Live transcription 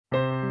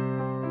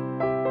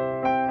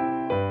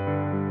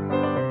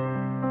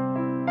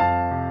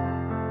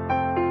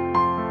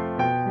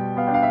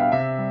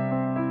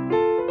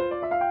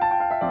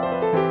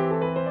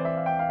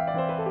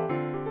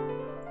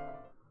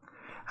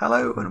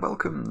Hello and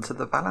welcome to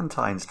the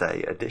Valentine's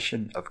Day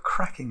edition of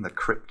Cracking the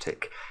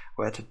Cryptic,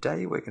 where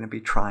today we're going to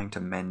be trying to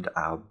mend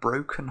our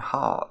broken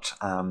heart.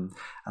 And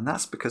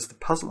that's because the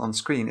puzzle on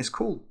screen is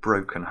called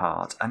Broken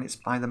Heart, and it's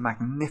by the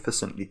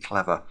magnificently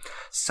clever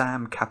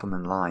Sam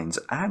Kappelman-Lynes.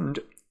 And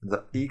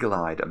the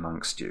eagle-eyed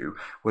amongst you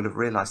will have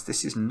realised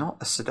this is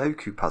not a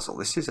Sudoku puzzle.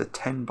 This is a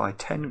 10 by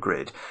 10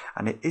 grid,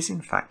 and it is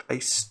in fact a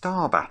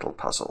star battle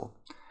puzzle.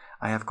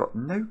 I have got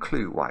no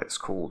clue why it's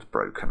called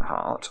Broken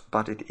Heart,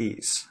 but it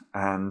is.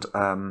 And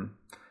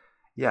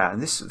yeah,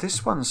 and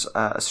this one's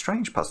a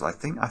strange puzzle. I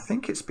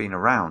think it's been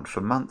around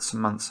for months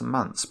and months and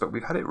months, but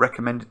we've had it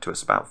recommended to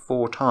us about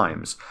 4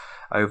 times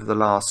over the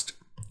last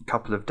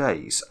couple of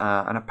days.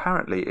 And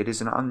apparently it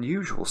is an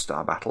unusual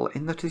star battle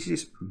in that it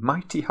is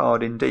mighty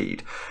hard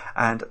indeed.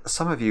 And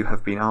some of you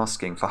have been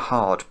asking for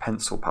hard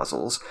pencil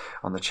puzzles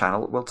on the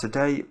channel. Well,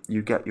 today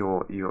you get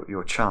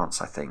your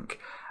chance, I think.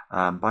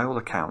 By all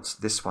accounts,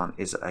 this one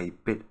is a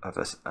bit of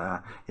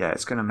a, yeah,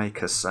 it's going to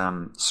make us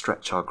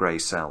stretch our grey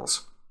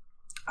cells.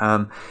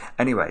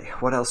 Anyway,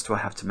 what else do I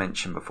have to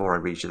mention before I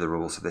read you the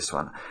rules of this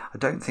one? I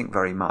don't think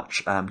very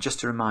much.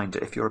 Just a reminder,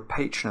 if you're a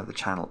patron of the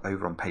channel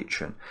over on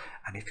Patreon,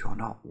 and if you're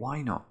not,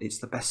 why not? It's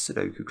the best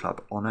Sudoku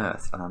club on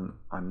earth, and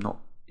I'm not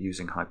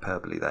using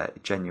hyperbole there,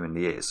 it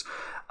genuinely is.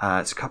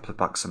 It's a couple of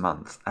bucks a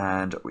month,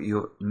 and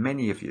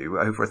many of you,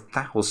 over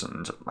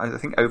 1,000, I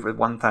think over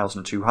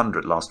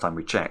 1,200 last time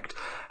we checked,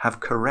 have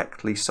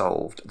correctly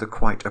solved the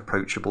quite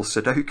approachable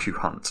Sudoku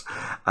Hunt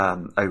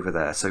over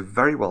there. So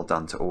very well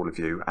done to all of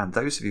you, and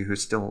those of you who are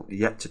still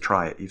yet to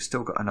try it, you've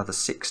still got another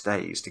 6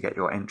 days to get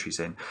your entries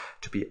in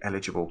to be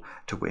eligible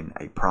to win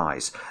a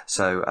prize.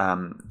 So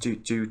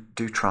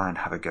do try and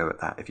have a go at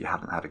that if you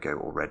haven't had a go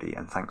already,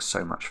 and thanks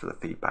so much for the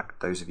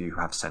feedback. Those of you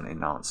who have sent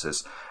in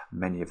answers,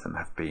 many of them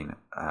have been,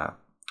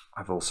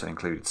 I've also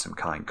included some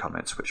kind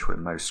comments which we're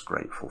most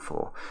grateful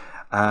for.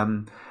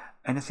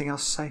 Anything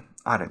else to say?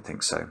 I don't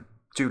think so.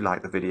 Do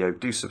like the video,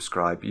 do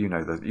subscribe, you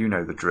know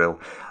the drill.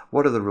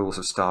 What are the rules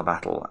of Star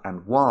Battle,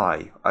 and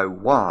why, oh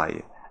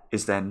why,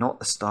 is there not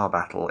a Star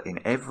Battle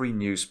in every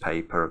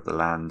newspaper of the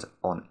land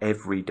on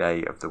every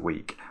day of the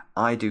week?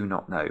 I do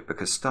not know,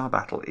 because Star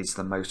Battle is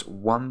the most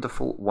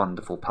wonderful,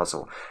 wonderful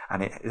puzzle,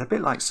 and it's a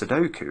bit like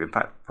Sudoku. In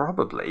fact,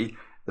 probably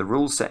the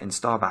rule set in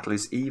Star Battle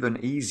is even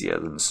easier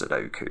than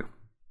Sudoku.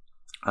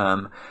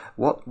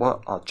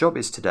 What our job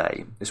is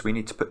today is we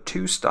need to put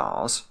 2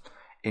 stars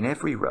in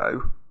every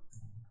row.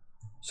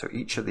 So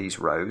each of these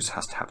rows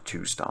has to have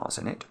 2 stars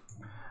in it.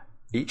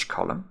 Each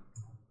column,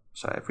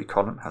 so every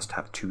column has to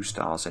have 2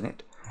 stars in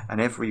it. And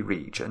every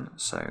region,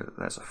 so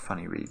there's a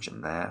funny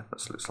region there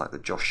that looks like the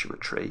Joshua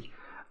tree,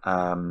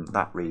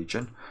 that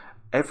region.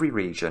 Every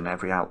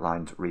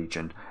outlined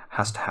region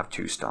has to have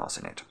 2 stars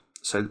in it.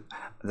 So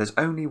there's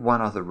only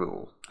one other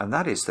rule, and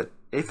that is that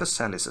if a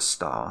cell is a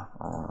star,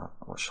 or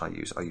what shall I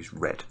use? I'll use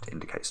red to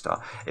indicate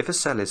star. If a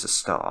cell is a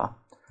star,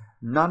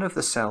 none of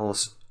the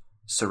cells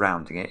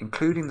surrounding it,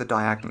 including the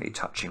diagonally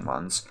touching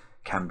ones,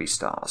 can be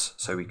stars.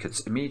 So we could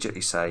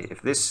immediately say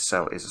if this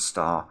cell is a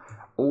star,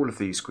 all of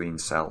these green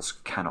cells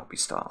cannot be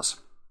stars.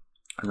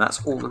 And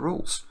that's all the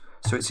rules.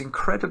 So it's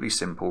incredibly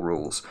simple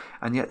rules,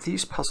 and yet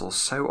these puzzles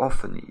so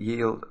often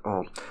yield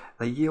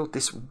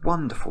this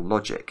wonderful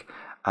logic.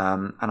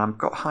 And I've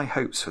got high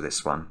hopes for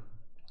this one.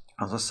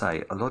 As I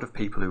say, a lot of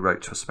people who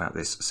wrote to us about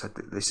this said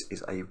that this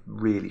is a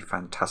really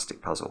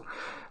fantastic puzzle.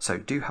 So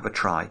do have a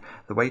try.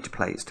 The way to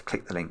play is to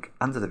click the link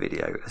under the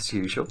video as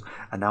usual.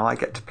 And now I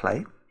get to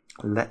play.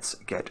 Let's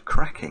get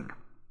cracking.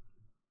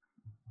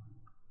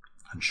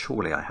 And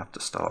surely I have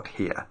to start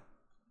here.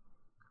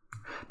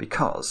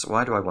 Because,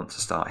 why do I want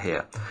to start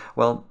here?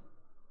 Well,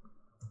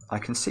 I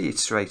can see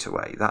straight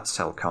away that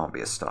cell can't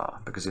be a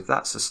star, because if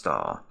that's a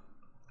star,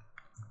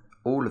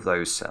 all of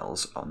those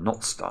cells are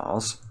not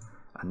stars,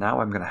 and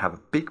now I'm going to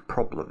have big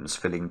problems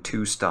filling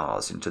 2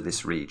 stars into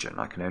this region.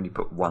 I can only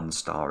put 1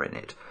 star in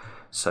it.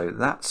 So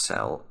that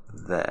cell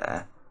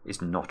there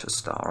is not a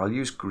star. I'll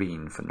use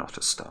green for not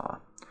a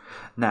star.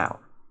 Now,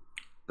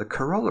 the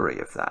corollary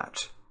of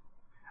that,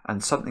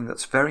 and something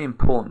that's very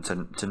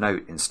important to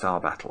note in star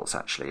battles,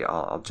 actually,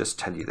 I'll just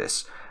tell you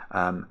this.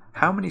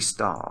 How many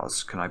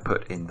stars can I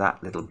put in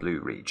that little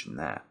blue region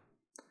there?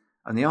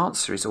 And the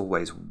answer is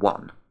always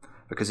 1.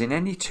 Because in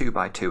any 2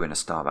 by 2 in a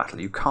star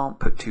battle, you can't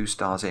put 2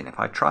 stars in. If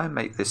I try and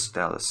make this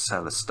cell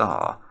a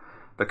star,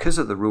 because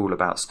of the rule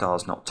about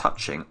stars not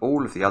touching,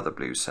 all of the other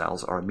blue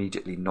cells are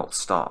immediately not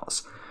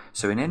stars.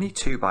 So in any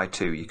 2 by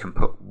 2, you can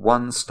put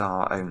 1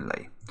 star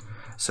only.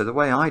 So the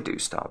way I do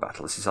star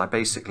battles is I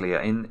basically,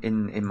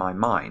 in my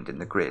mind, in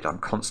the grid, I'm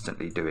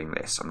constantly doing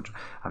this.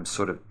 I'm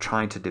sort of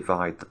trying to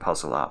divide the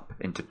puzzle up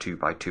into 2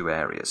 by 2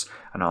 areas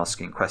and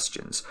asking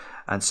questions.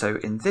 And so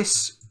in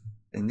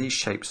these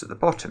shapes at the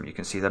bottom, you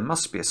can see there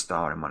must be a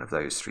star in one of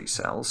those 3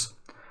 cells,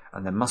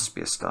 and there must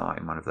be a star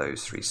in one of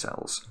those 3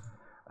 cells.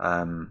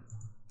 And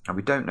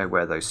we don't know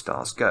where those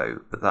stars go,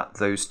 but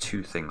those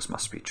 2 things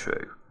must be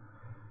true.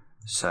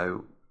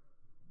 So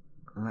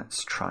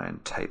let's try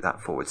and take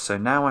that forward. So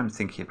now I'm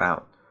thinking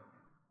about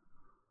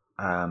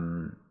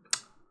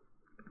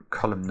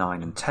column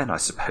 9 and 10, I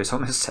suppose. I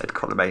almost said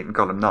column 8 and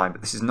column 9,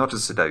 but this is not a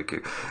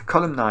Sudoku.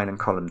 Column 9 and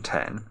column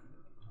 10.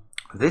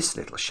 This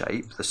little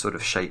shape, the sort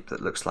of shape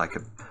that looks like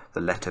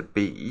the letter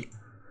B,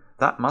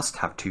 that must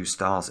have 2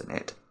 stars in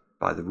it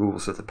by the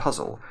rules of the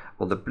puzzle.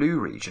 Well, the blue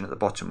region at the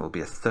bottom will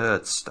be a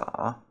 3rd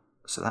star,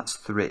 so that's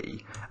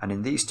 3. And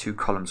in these 2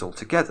 columns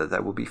altogether,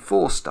 there will be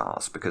 4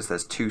 stars because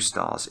there's 2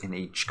 stars in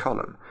each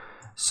column.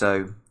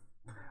 So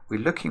we're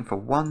looking for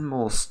 1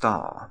 more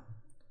star.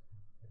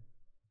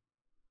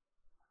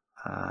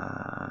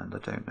 And I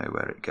don't know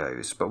where it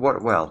goes. But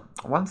well,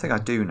 one thing I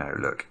do know,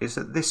 look, is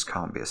that this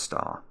can't be a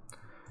star.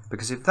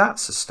 Because if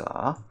that's a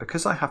star,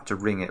 because I have to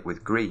ring it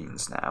with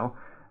greens now,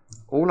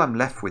 all I'm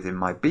left with in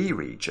my B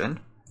region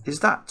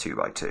is that 2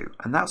 by 2,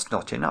 and that's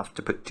not enough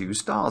to put 2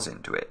 stars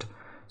into it.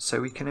 So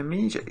we can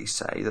immediately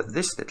say that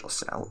this little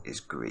cell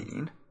is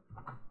green.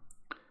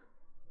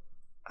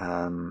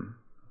 Now,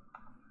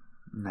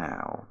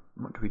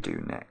 what do we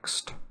do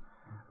next?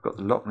 We've got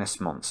the Loch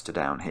Ness Monster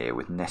down here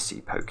with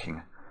Nessie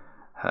poking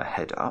her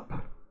head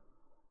up.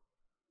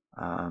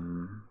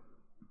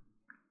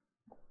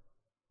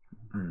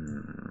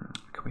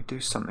 Can we do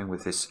something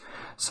with this?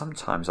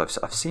 Sometimes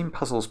I've seen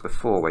puzzles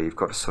before where you've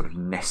got a sort of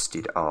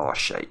nested R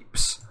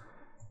shapes.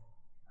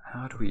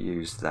 How do we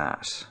use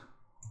that?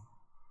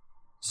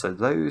 So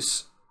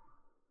these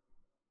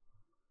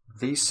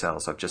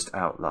cells I've just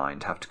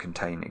outlined have to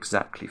contain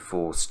exactly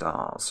 4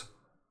 stars.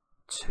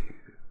 2.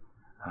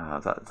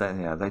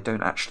 Yeah, they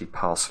don't actually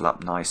parcel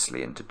up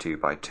nicely into 2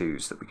 by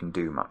 2s that we can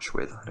do much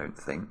with, I don't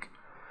think.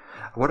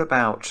 What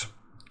about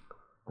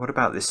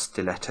this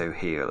stiletto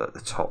heel at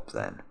the top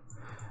then?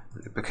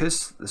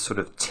 Because the sort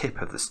of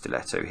tip of the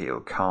stiletto heel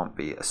can't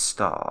be a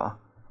star,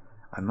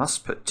 I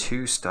must put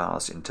 2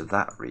 stars into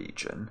that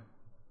region.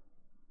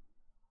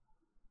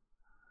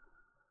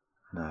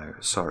 No,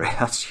 sorry,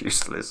 that's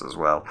useless as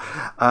well.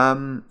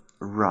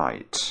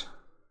 Right.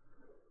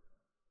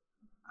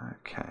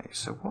 Okay,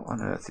 so what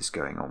on earth is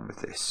going on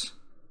with this?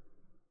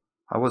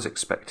 I was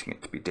expecting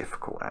it to be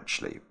difficult,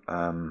 actually.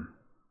 Oh,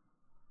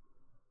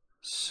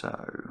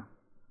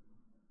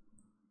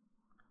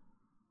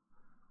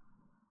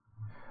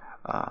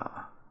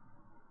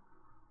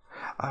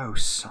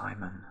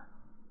 Simon.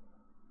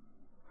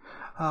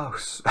 Oh,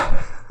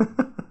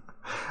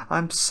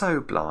 I'm so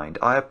blind.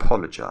 I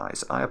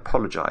apologise. I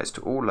apologise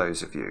to all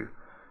those of you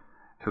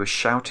who are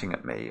shouting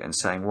at me and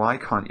saying, why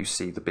can't you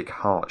see the big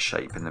heart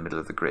shape in the middle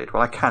of the grid?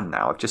 Well, I can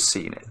now. I've just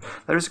seen it.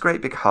 There is a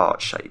great big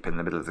heart shape in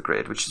the middle of the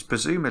grid, which is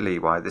presumably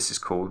why this is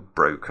called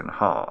Broken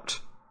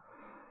Heart.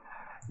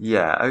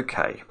 Yeah,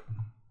 okay.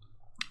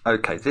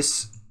 Okay,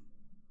 this...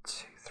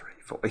 2, 3,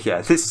 4...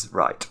 Yeah, this...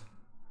 Right.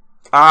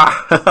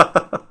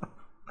 Ah!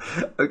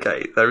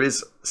 Okay, there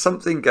is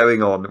something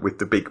going on with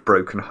the big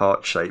broken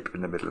heart shape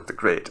in the middle of the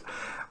grid,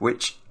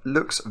 which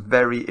looks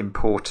very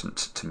important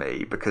to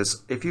me,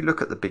 because if you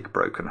look at the big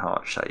broken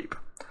heart shape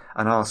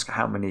and ask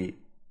how many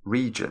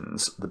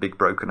regions the big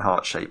broken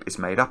heart shape is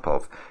made up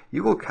of,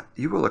 you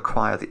will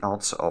acquire the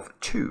answer of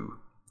 2.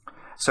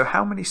 So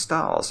how many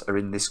stars are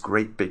in this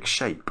great big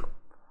shape?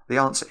 The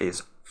answer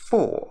is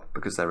 4,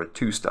 because there are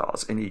 2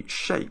 stars in each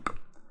shape.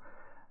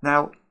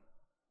 Now,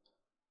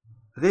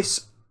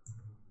 this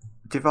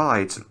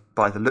divides,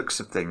 by the looks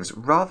of things,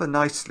 rather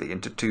nicely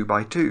into 2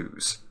 by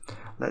 2s.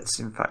 Let's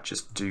in fact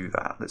just do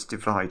that. Let's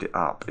divide it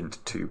up into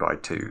 2 by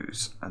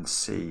 2s and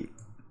see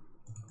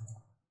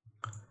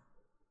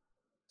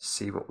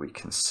what we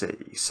can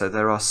see. So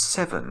there are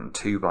 7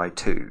 2 by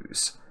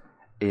 2s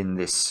in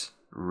this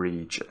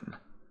region,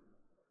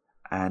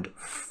 and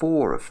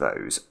 4 of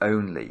those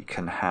only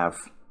can have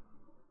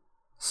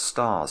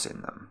stars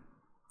in them.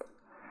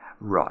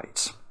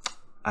 Right.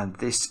 And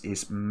this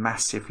is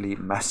massively,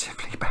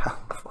 massively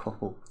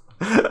powerful.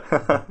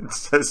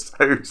 It's just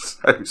so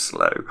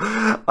slow.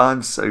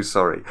 I'm so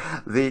sorry.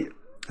 The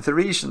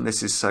reason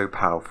this is so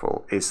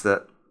powerful is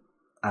that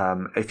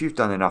if you've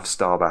done enough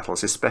star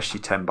battles,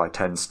 especially 10 by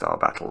 10 star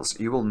battles,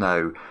 you will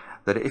know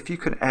that if you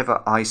can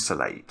ever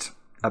isolate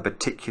a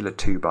particular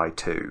 2 by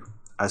 2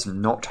 as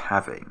not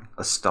having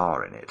a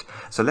star in it.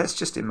 So let's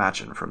just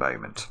imagine for a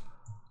moment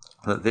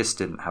that this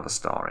didn't have a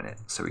star in it,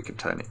 so we can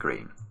turn it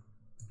green.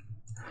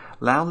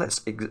 Now let's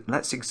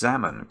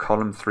examine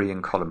column 3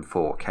 and column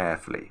 4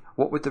 carefully.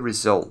 What would the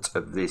result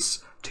of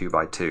this 2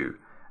 by 2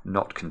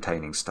 not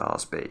containing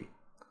stars be?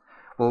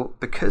 Well,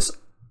 because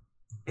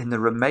in the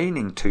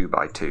remaining 2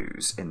 by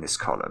 2s in this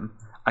column,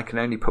 I can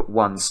only put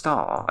 1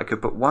 star. I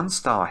could put 1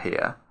 star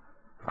here,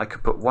 I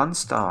could put 1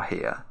 star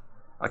here,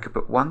 I could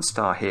put 1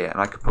 star here, and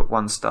I could put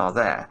 1 star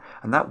there,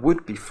 and that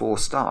would be 4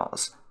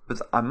 stars.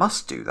 But I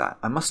must do that.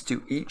 I must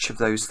do each of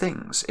those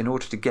things in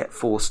order to get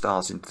 4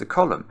 stars into the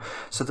column.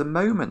 So the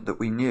moment that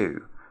we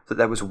knew that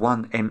there was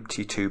 1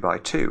 empty 2 by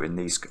 2 in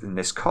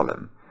this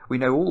column, we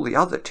know all the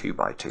other 2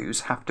 by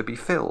 2s have to be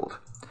filled.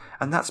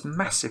 And that's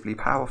massively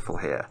powerful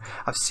here.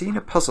 I've seen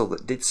a puzzle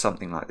that did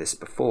something like this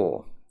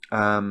before.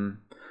 And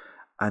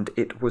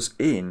it was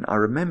I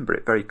remember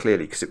it very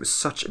clearly because it was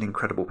such an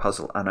incredible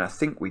puzzle. And I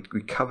think we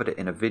covered it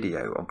in a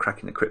video on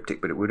Cracking the Cryptic,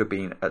 but it would have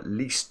been at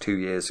least 2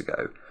 years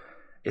ago.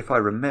 if I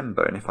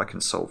remember and if I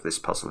can solve this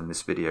puzzle and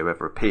this video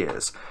ever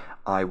appears,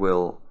 I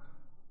will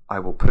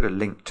put a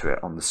link to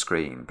it on the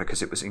screen,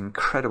 because it was an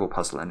incredible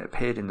puzzle and it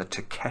appeared in the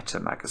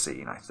Taketa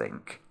magazine, I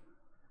think.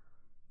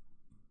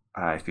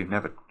 If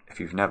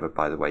you've never,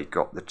 by the way,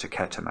 got the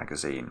Taketa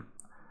magazine,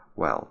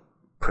 well,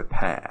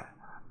 prepare.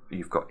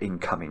 You've got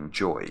incoming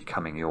joy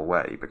coming your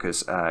way,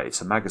 because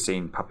it's a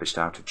magazine published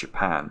out of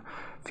Japan,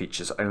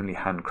 features only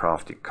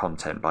handcrafted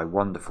content by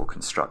wonderful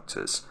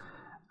constructors,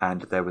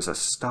 and there was a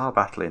star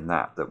battle in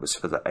that was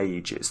for the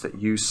ages that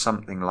used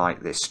something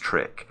like this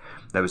trick.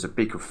 There was a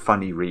big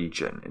funny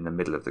region in the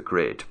middle of the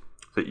grid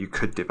that you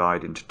could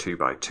divide into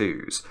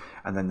 2x2s,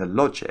 and then the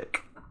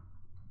logic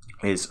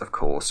is of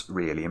course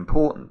really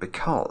important,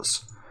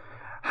 because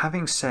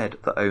having said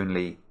that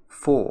only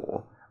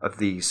 4 of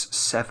these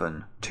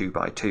 7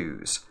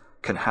 2x2s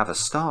can have a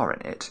star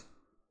in it,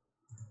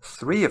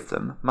 3 of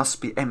them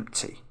must be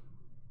empty.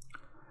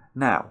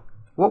 Now,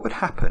 what would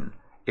happen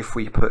if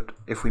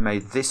we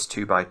made this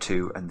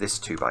 2x2 and this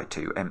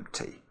 2x2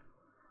 empty?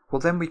 Well,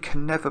 then we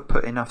can never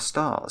put enough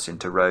stars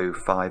into row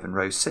 5 and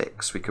row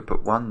 6. We could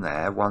put 1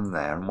 there,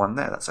 and 1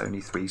 there. That's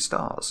only 3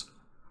 stars.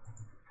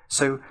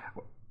 So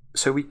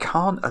we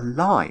can't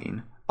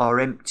align our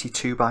empty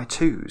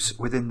 2x2s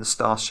within the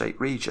star-shaped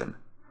region,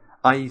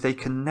 i.e. they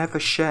can never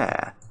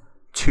share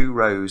 2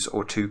 rows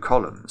or 2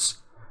 columns.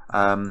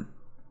 And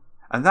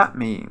that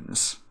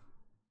means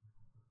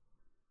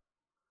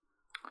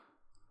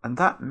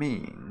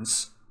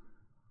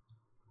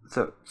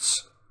that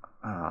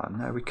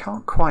no, we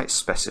can't quite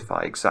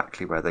specify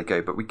exactly where they go,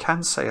 but we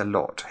can say a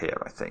lot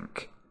here, I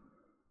think.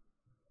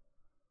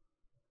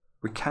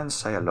 We can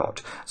say a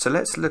lot. So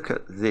let's look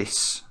at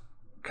this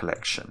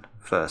collection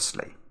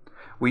firstly.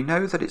 We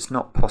know that it's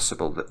not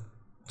possible that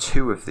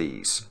 2 of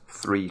these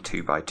 3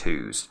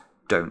 2x2s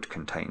don't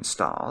contain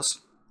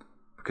stars,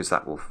 because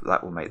that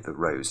will make the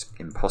rows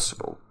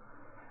impossible.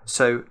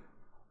 So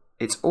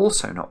it's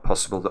also not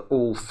possible that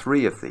all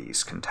 3 of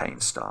these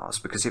contain stars,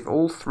 because if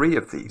all 3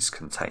 of these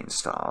contain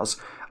stars,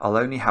 I'll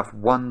only have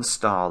 1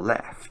 star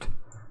left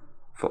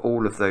for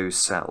all of those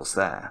cells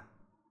there.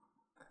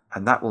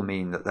 And that will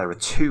mean that there are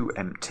 2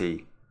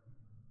 empty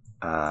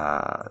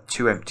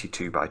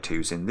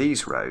 2x2s in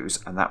these rows,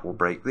 and that will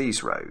break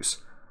these rows.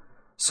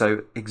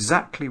 So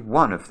exactly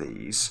 1 of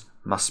these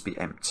must be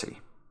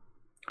empty.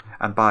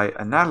 And by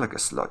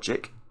analogous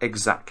logic,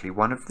 exactly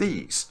 1 of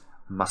these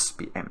must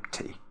be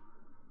empty.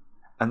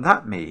 And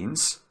that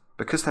means,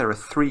 because there are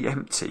 3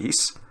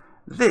 empties,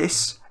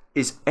 this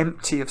is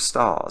empty of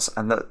stars,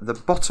 and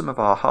the bottom of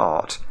our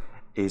heart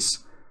is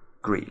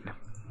green.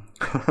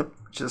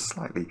 Which is a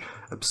slightly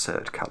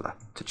absurd colour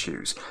to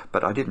choose,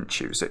 but I didn't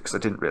choose it because I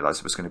didn't realise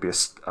there was going to be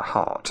a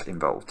heart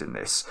involved in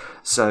this.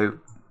 So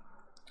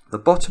the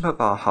bottom of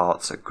our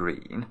hearts are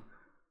green,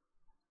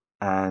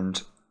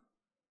 and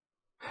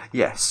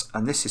yes,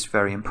 and this is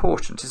very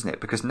important, isn't it?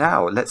 Because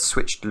now let's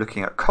switch to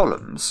looking at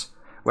columns,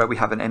 where we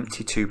have an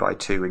empty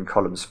 2x2 in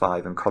columns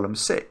 5 and column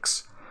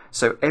 6.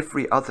 So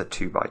every other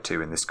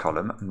 2x2 in this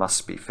column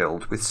must be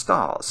filled with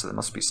stars. So there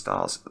must be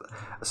stars,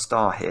 a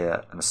star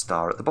here and a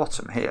star at the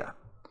bottom here.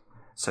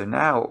 So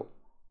now,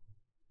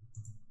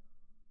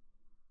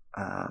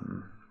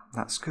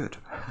 that's good.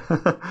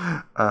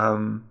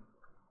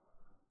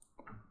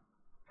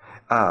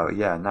 Oh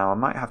yeah, now I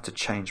might have to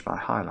change my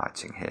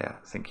highlighting here,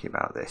 thinking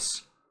about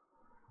this.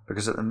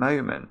 Because at the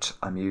moment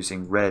I'm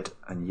using red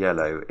and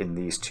yellow in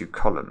these 2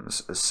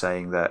 columns as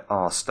saying there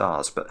are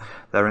stars, but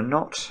there are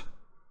not.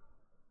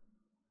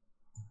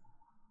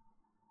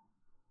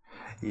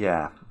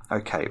 Yeah,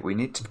 okay, we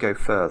need to go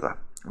further.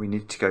 We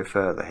need to go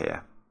further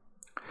here.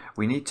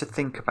 We need to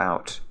think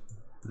about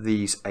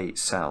these 8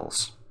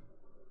 cells.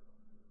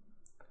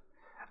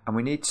 And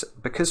we need to,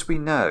 because we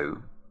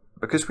now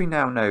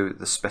know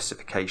the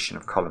specification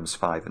of columns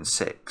 5 and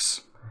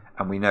 6,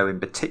 and we know in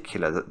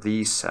particular that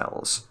these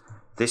cells,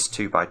 this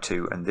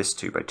 2x2 and this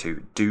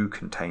 2x2, do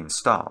contain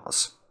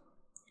stars.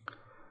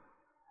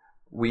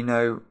 We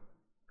know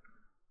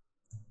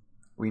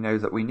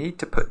that we need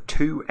to put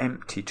 2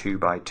 empty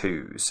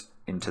 2x2s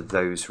into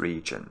those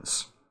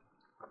regions.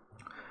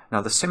 Now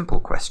the simple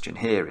question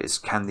here is,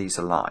 can these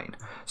align?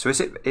 So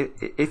is it,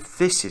 if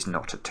this is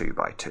not a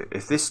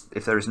 2x2,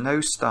 if there is no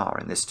star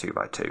in this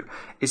 2x2,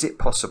 is it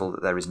possible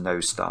that there is no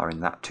star in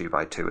that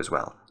 2x2 as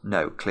well?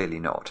 No, clearly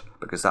not,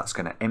 because that's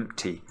going to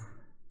empty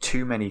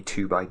too many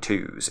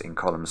 2x2s in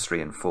columns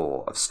 3 and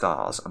 4 of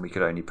stars, and we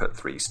could only put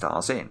 3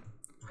 stars in.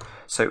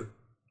 So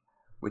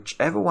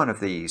whichever one of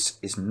these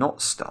is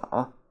not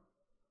star,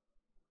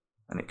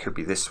 and it could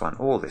be this one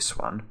or this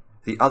one,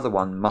 the other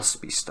one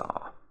must be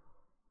star.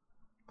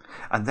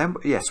 And then,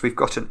 yes, we've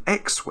got an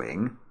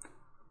X-wing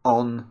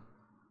on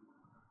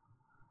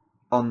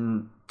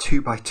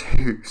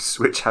 2x2s,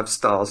 which have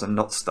stars and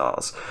not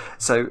stars.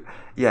 So,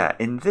 yeah,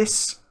 in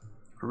this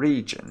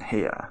region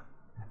here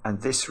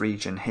and this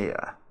region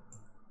here,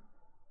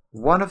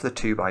 one of the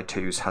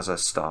 2x2s has a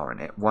star in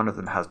it, one of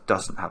them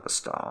doesn't have a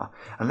star.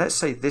 And let's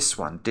say this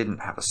one didn't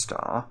have a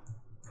star.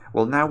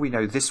 Well, now we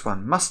know this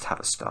one must have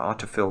a star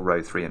to fill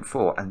row 3 and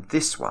 4, and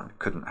this one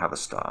couldn't have a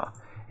star.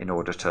 in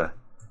order to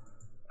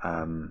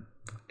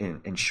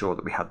ensure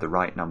that we had the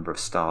right number of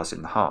stars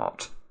in the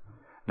heart.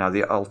 Now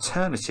the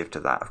alternative to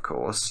that, of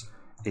course,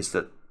 is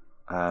that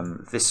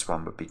this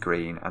one would be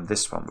green and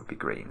this one would be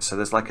green. So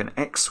there's like an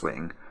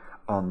X-wing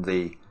on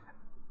the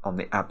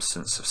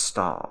absence of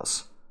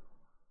stars.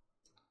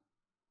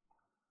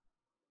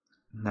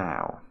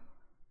 Now,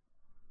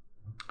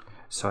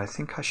 so I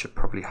think I should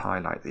probably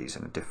highlight these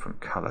in a different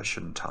colour,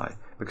 shouldn't I?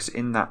 Because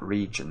in that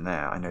region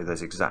there, I know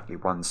there's exactly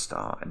one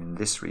star, and in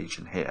this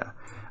region here,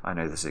 I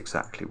know there's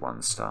exactly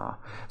one star.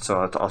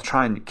 So I'll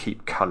try and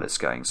keep colours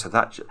going. So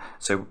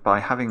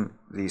by having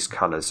these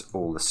colours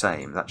all the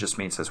same, that just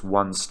means there's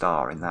one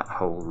star in that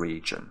whole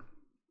region.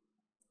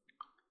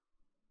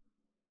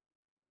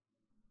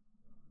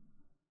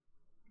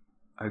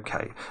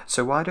 Okay,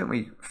 so why don't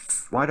we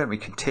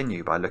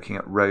continue by looking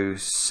at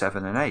rows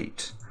 7 and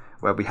 8,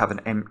 where we have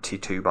an empty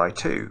 2 by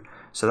 2.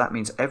 So that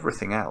means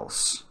everything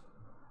else.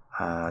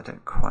 I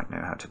don't quite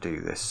know how to do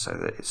this so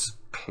that it's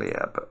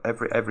clear, but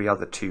every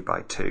other 2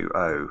 by 2,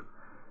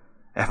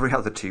 every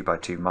other 2 by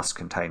 2 must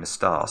contain a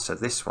star. So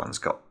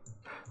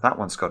that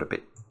one's got a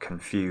bit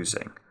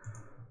confusing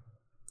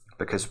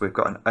because we've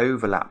got an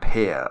overlap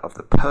here of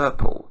the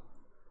purple.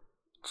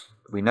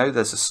 We know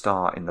there's a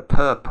star in the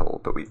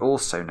purple, but we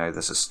also know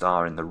there's a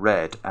star in the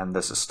red and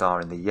there's a star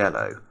in the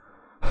yellow.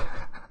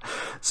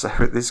 So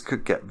this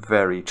could get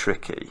very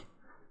tricky.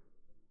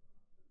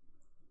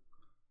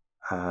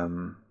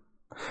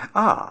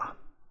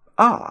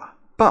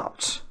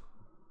 But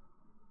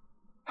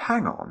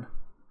hang on.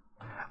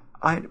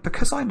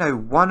 Because I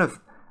know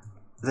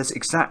there's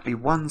exactly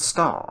one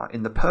star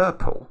in the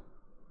purple.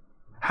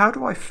 How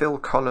do I fill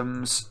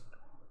columns?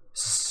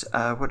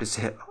 What is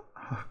it?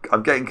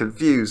 I'm getting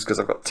confused because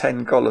I've got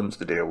 10 columns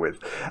to deal with.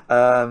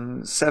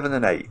 7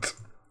 and 8.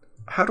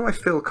 How do I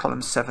fill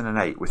columns 7 and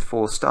 8 with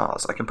 4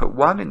 stars? I can put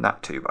 1 in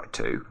that 2 by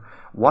 2,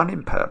 1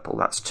 in purple,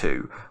 that's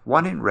 2,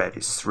 1 in red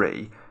is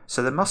 3,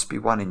 so there must be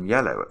 1 in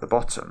yellow at the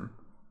bottom.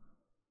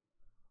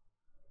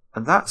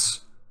 And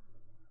that's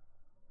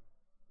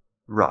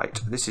right.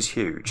 This is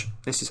huge.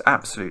 This is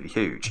absolutely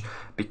huge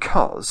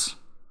because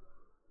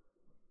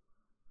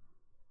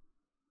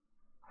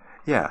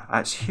yeah,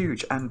 that's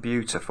huge and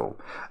beautiful.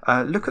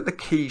 Look at the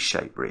key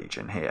shape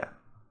region here.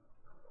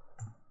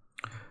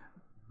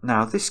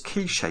 Now this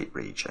key shape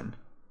region,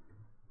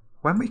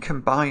 when we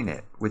combine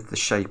it with the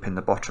shape in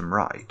the bottom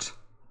right,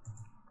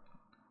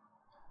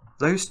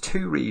 those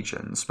two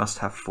regions must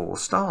have 4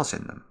 stars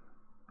in them.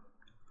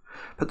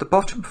 But the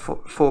bottom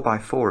 4 by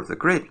 4 of the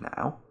grid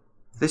now,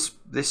 this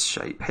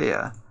shape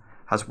here,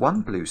 has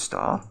 1 blue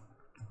star,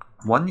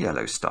 1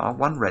 yellow star,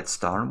 1 red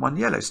star and 1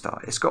 yellow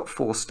star. It's got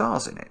 4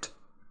 stars in it.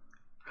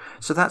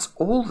 So that's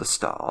all the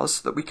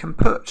stars that we can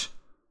put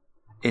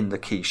in the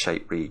key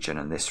shape region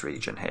and this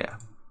region here.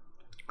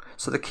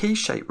 So the key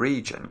shape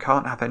region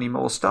can't have any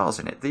more stars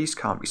in it. These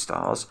can't be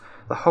stars.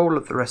 The whole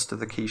of the rest of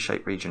the key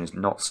shape region is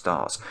not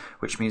stars,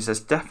 which means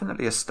there's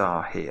definitely a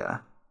star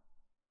here.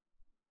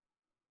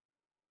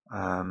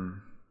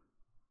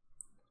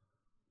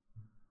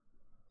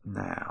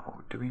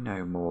 Now, do we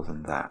know more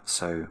than that?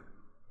 So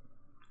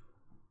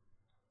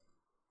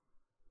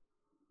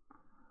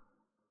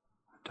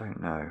I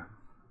don't know.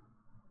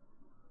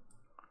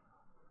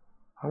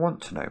 I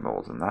want to know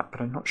more than that,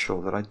 but I'm not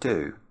sure that I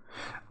do.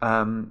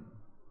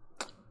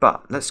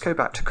 But let's go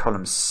back to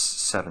columns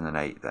 7 and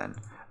 8 then.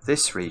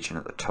 This region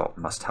at the top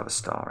must have a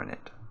star in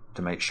it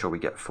to make sure we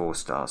get 4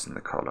 stars in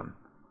the column,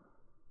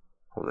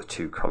 or the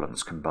 2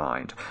 columns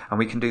combined. And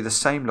we can do the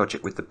same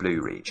logic with the blue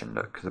region.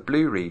 Look, the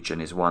blue region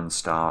is 1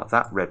 star,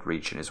 that red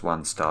region is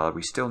 1 star.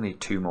 We still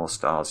need 2 more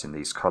stars in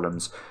these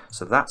columns,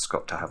 so that's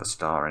got to have a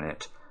star in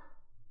it.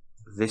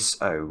 This,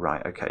 oh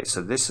right, okay,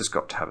 so this has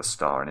got to have a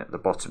star in it at the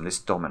bottom, this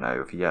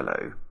domino of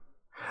yellow.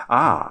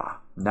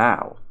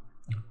 Now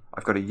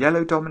I've got a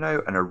yellow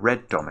domino and a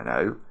red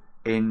domino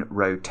in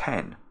row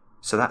 10.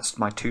 So that's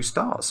my 2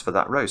 stars for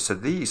that row. So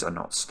these are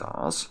not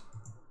stars.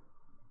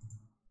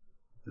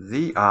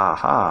 There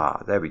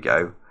we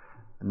go.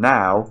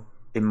 Now,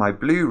 in my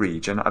blue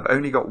region, I've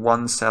only got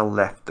 1 cell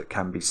left that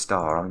can be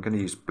star. I'm going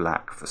to use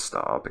black for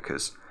star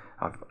because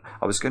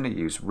I was going to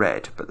use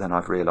red, but then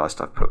I've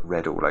realised I've put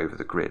red all over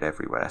the grid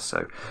everywhere.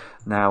 So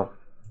now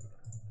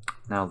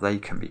they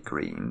can be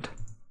greened.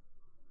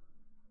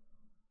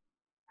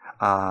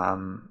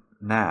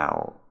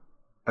 Now,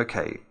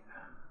 okay,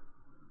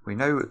 we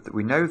know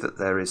that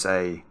there is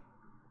a,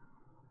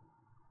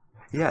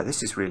 yeah,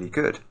 this is really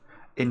good.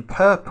 In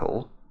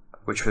purple,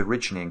 which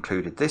originally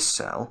included this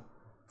cell,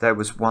 there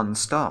was 1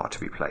 star to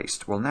be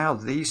placed. Well, now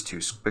these two,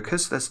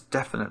 because there's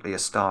definitely a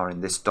star in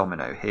this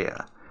domino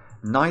here,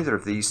 neither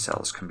of these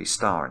cells can be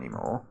star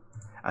anymore.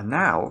 And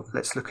now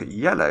let's look at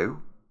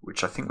yellow,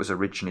 which I think was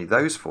originally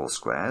those 4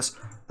 squares.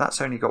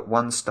 That's only got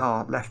 1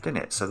 star left in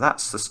it. So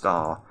that's the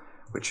star,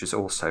 which is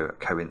also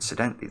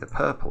coincidentally the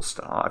purple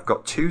star. I've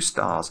got 2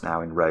 stars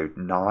now in row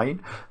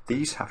 9.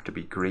 These have to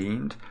be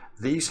greened.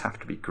 These have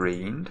to be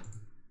greened.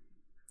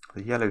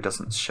 The yellow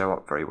doesn't show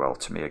up very well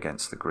to me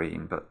against the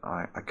green, but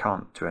I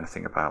can't do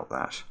anything about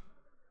that.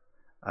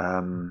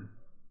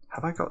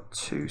 Have I got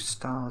 2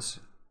 stars?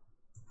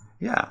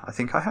 Yeah, I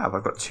think I have.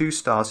 I've got 2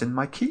 stars in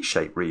my key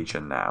shape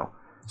region now.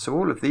 So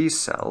all of these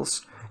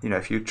cells, you know,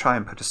 if you try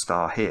and put a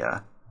star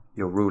here,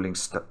 you're ruling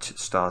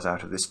stars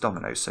out of this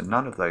domino. So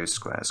none of those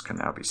squares can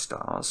now be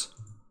stars.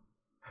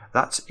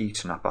 That's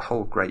eaten up a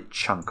whole great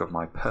chunk of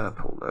my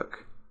purple,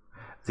 look.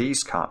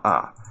 These can't,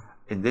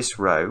 in this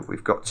row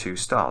we've got 2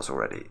 stars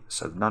already,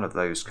 so none of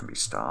those can be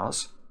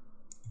stars.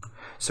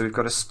 So we've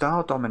got a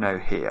star domino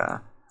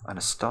here and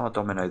a star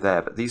domino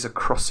there, but these are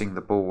crossing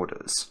the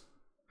borders.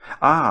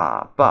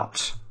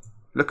 But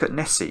look at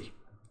Nessie.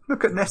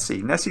 Look at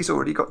Nessie. Nessie's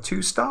already got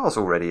 2 stars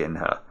already in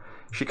her.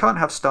 She can't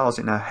have stars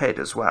in her head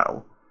as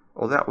well,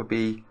 or that would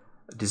be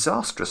a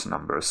disastrous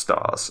number of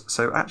stars.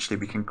 So actually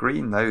we can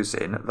green those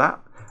in. That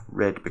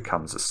red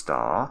becomes a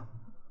star.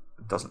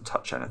 It doesn't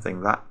touch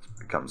anything. That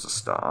becomes a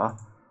star.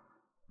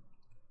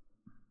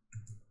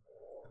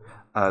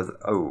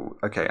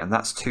 Okay, and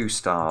that's 2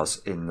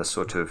 stars in the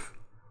sort of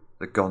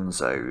the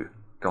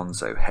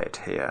gonzo head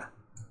here.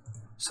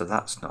 So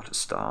that's not a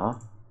star.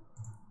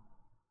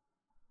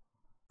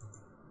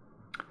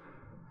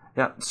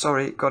 Yeah,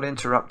 sorry, got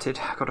interrupted.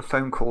 I got a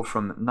phone call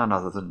from none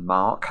other than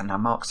Mark, and now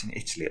Mark's in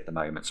Italy at the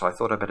moment, so I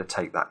thought I'd better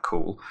take that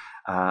call.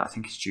 I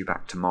think he's due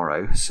back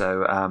tomorrow.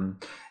 So,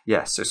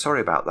 yeah, so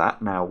sorry about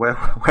that. Now, where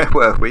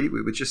were we?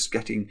 We were just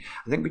getting,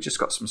 I think we just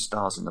got some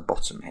stars in the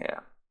bottom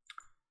here.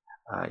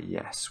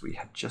 Yes, we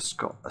had just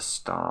got a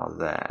star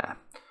there.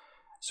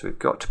 So we've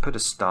got to put a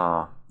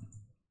star,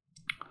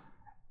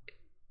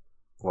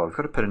 well, we've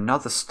got to put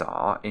another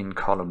star in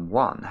column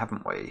 1,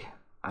 haven't we?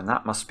 And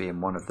that must be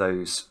in one of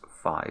those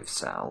 5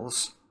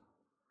 cells.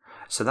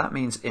 So that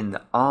means in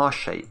the R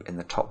shape in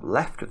the top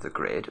left of the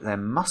grid, there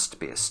must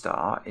be a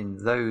star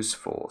in those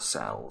 4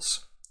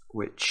 cells,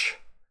 which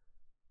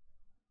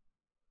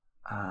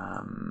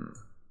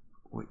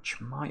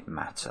might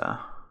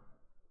matter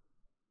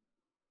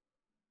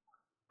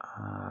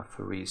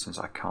for reasons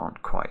I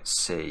can't quite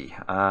see.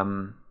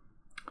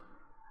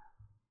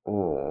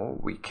 Or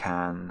we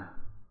can,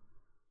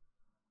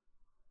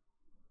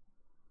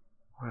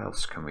 what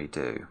else can we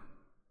do?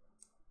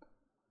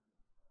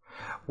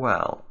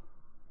 Well,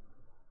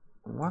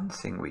 one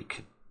thing we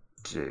could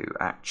do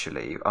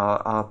actually,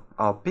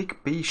 our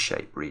big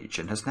B-shaped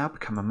region has now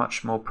become a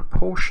much more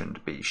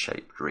proportioned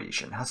B-shaped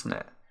region, hasn't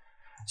it?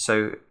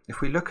 So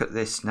if we look at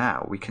this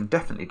now, we can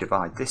definitely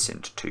divide this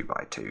into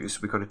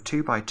 2x2s. We've got a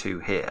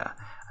 2x2 here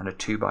and a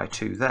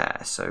 2x2 there.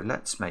 So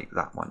let's make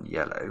that one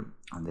yellow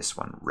and this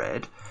one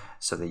red.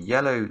 So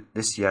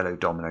this yellow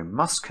domino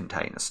must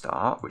contain a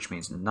star, which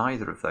means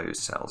neither of those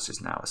cells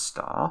is now a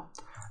star.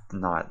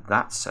 Now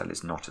that cell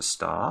is not a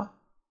star.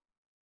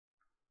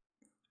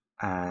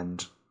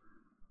 And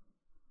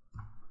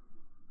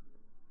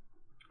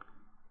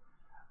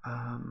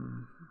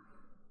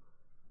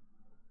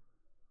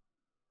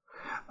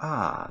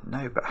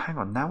no, but hang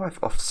on, now I've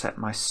offset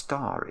my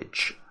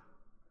starage.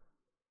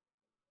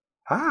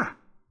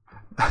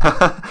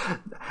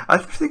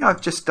 Everything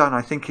I've just done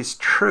I think is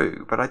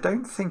true, but I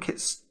don't think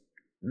it's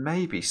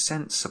maybe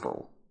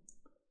sensible.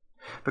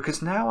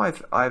 Because now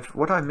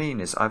what I mean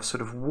is I've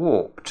sort of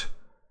warped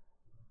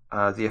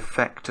the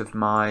effect of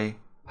my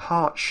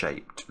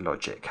heart-shaped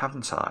logic,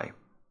 haven't I?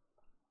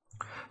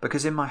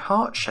 Because in my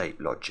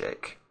heart-shaped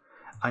logic,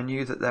 I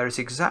knew that there is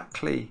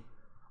exactly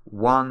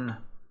 1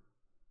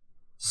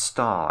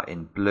 star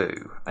in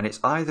blue, and it's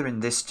either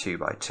in this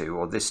 2x2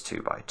 or this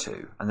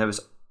 2x2, and there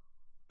was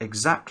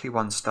exactly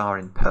 1 star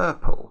in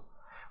purple,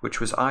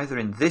 which was either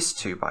in this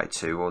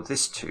 2x2 or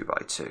this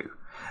 2x2,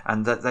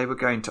 and that they were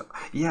going to,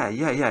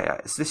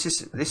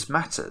 this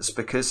matters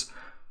because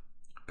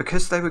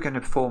they were going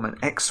to form an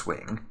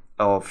X-wing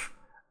of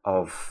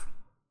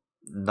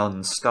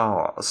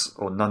non-stars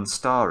or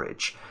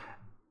non-starage.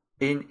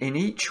 In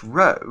each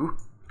row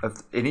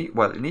of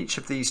in each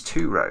of these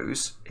 2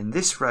 rows, in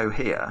this row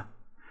here,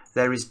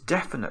 there is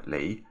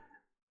definitely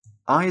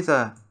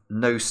either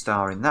no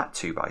star in that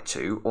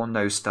 2x2 or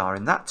no star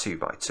in that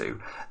 2x2.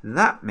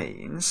 That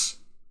means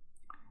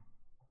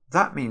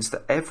that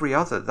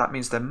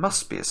there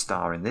must be a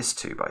star in this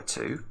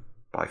 2x2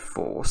 by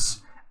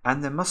force,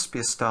 and there must be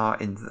a star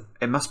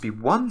it must be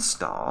 1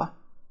 star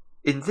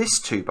in this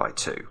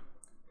 2x2.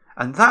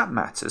 And that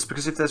matters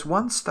because if there's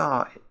 1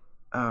 star,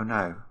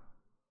 maybe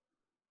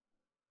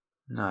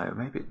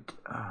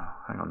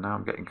hang on, now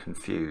I'm getting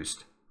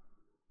confused.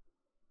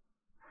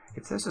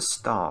 If there's a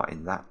star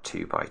in that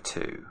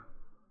 2x2,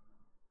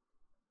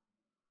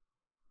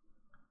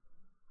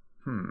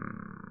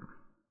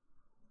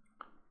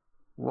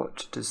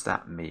 what does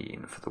that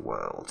mean for the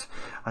world?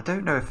 I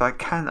don't know if I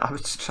can. I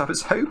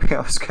was hoping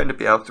I was going to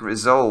be able to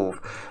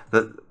resolve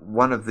that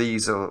one of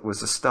these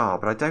was a star,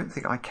 but I don't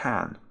think I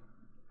can.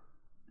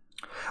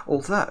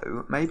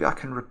 Although, maybe I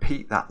can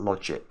repeat that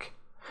logic,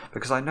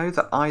 because I know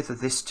that either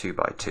this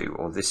 2x2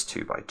 or this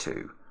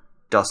 2x2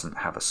 doesn't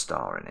have a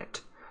star in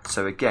it.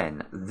 So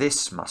again,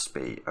 this must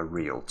be a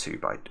real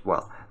 2x2.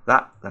 Well,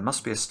 there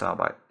must be a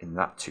star in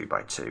that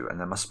 2x2, and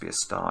there must be a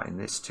star in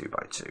this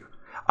 2x2.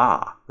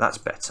 That's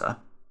better.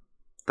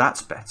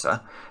 That's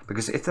better,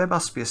 because if there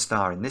must be a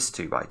star in this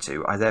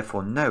 2x2, I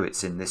therefore know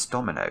it's in this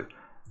domino.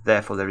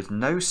 Therefore, there is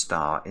no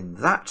star in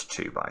that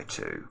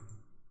 2x2.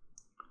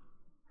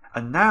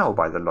 And now,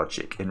 by the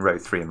logic in row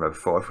 3 and row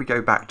 4, if we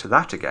go back to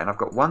that again, I've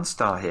got 1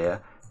 star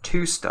here,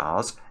 2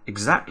 stars,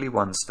 exactly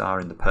 1 star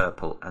in the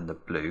purple and the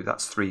blue,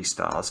 that's 3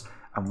 stars,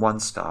 and 1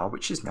 star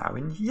which is now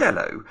in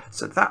yellow.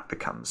 So that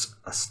becomes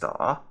a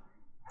star.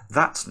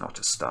 That's not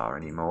a star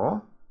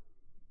anymore.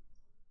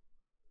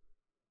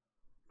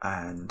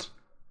 And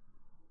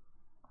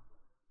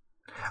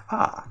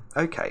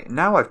okay,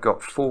 now I've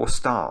got 4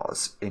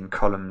 stars in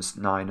columns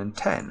 9 and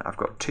 10. I've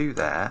got 2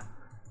 there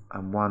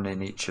and 1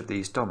 in each of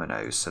these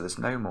dominoes, so there's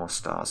no more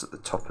stars at the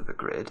top of the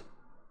grid.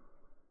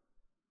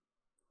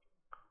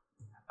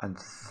 And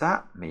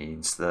that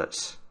means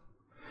that,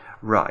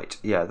 right,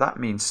 yeah, that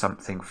means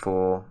something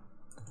for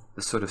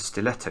the sort of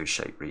stiletto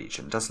shape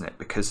region, doesn't it?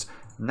 Because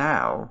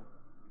now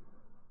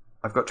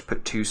I've got to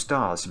put 2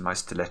 stars in my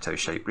stiletto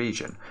shape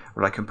region.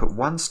 Well, I can put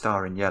 1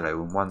 star in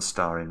yellow and 1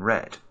 star in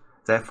red.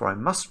 Therefore, I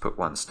must put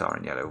 1 star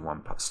in yellow and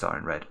 1 star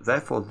in red.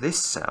 Therefore,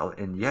 this cell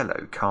in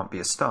yellow can't be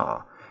a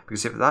star,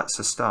 because if that's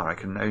a star, I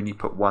can only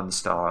put 1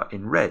 star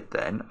in red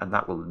then, and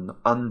that will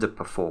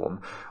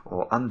underperform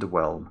or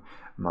underwhelm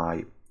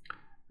my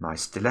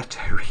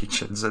stiletto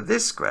region. So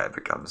this square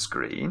becomes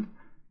green.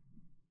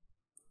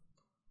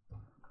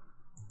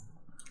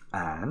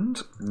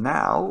 And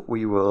now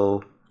we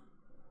will...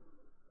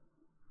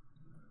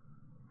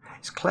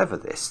 It's clever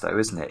this though,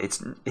 isn't it?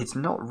 It's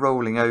not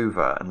rolling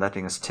over and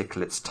letting us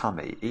tickle its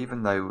tummy,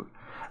 even though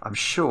I'm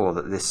sure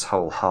that this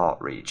whole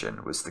heart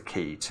region was the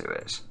key to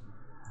it.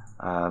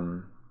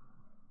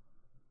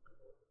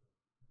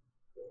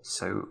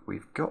 So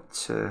we've got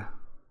to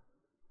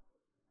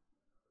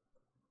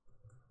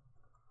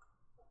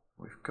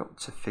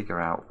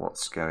figure out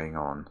what's going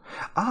on.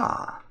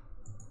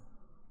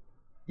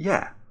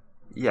 Yeah,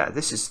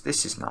 this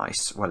is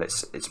nice. Well,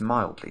 it's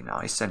mildly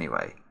nice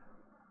anyway.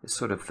 It's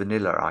sort of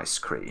vanilla ice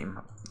cream.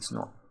 It's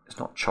not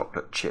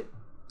chocolate chip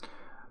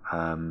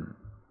or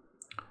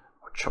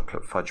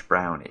chocolate fudge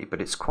brownie, but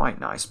it's quite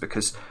nice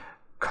because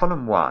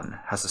column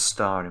 1 has a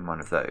star in one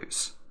of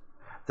those.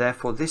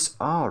 Therefore, this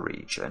R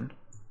region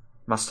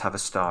must have a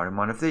star in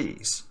one of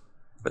these.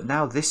 But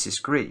now this is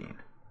green,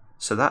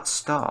 so that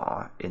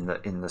star in the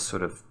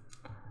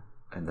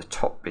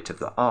top bit of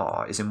the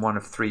R is in one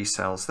of 3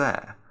 cells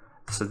there.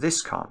 So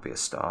this can't be a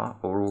star,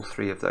 or all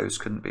 3 of those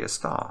couldn't be a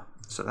star.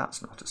 So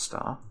that's not a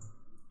star.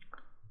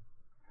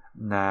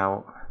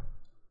 Now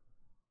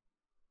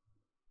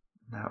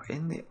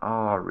in the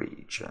R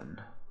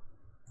region,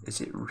 is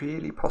it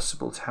really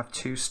possible to have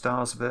 2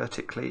 stars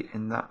vertically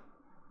in that?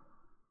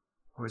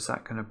 Or is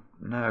that going to...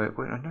 No, it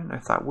would, I don't know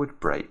if that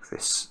would break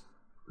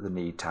the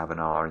need to have an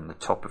R in the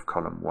top of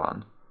column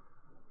 1.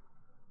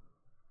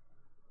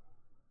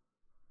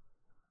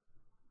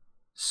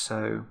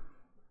 So,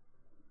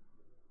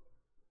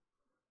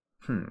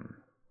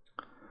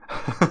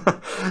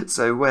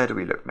 so where do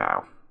we look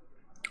now?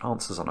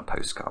 Answers on a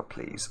postcard,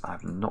 please. I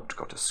have not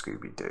got a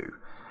Scooby-Doo.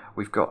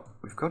 We've got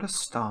a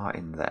star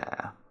in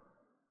there.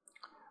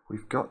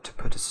 We've got to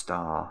put a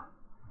star.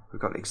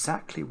 We've got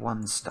exactly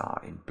 1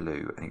 star in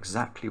blue and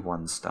exactly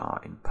 1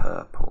 star in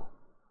purple.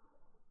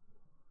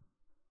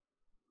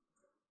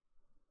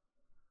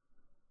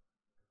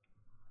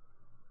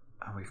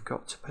 And we've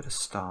got to put a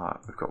star.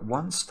 We've got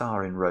 1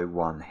 star in row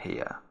 1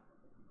 here.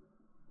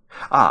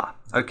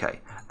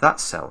 Okay, that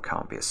cell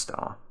can't be a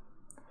star,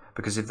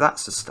 because if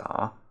that's a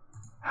star,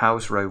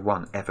 how's row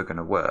 1 ever going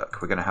to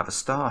work? We're going to have a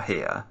star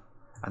here,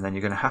 and then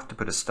you're going to have to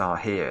put a star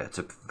here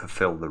to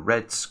fulfill the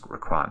red's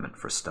requirement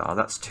for a star.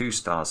 That's 2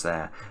 stars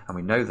there, and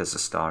we know there's a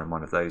star in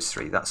one of those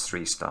 3. That's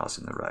 3 stars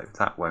in the row.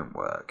 That won't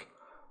work.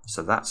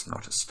 So that's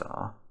not a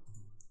star.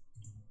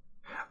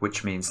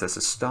 Which means there's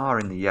a star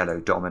in the yellow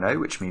domino,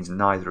 which means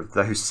neither of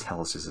those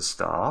cells is a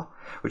star.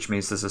 Which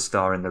means there's a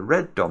star in the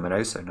red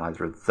domino, so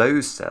neither of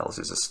those cells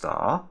is a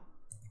star.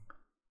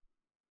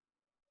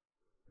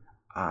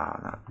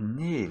 That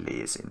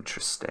nearly is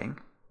interesting.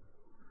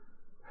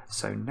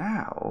 So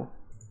now,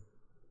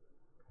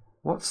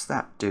 what's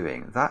that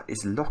doing? That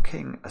is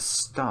locking a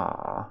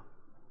star.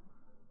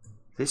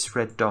 This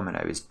red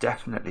domino is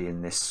definitely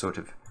in this sort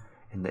of,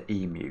 in the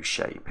emu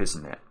shape,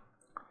 isn't it?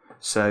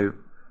 So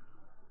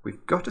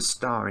we've got a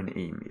star in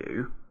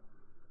emu,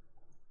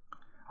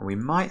 and we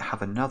might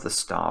have another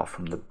star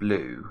from the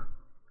blue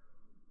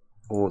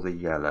or the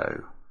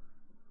yellow.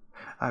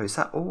 Oh, is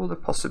that all the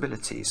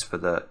possibilities for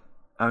the...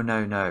 Oh,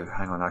 no,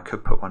 hang on, I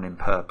could put one in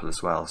purple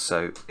as well,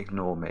 so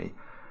ignore me.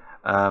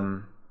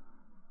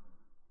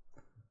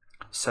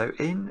 So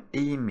in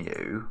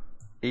emu,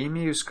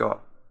 emu's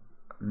got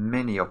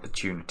many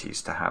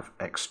opportunities to have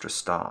extra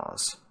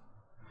stars.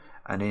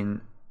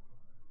 And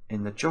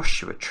in the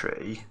Joshua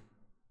tree,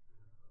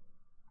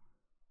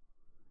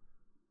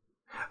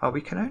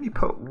 we can only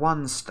put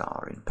 1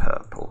 star in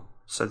purple,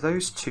 so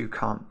those 2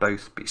 can't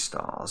both be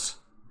stars.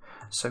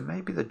 So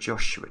maybe the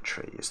Joshua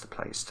tree is the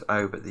place to...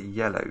 Oh, but the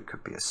yellow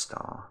could be a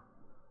star.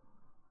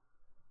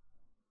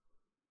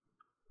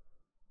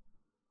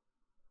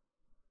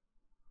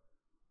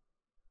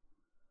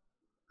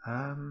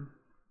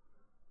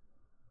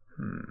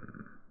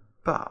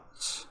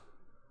 But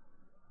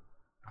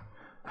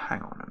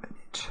hang on a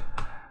minute.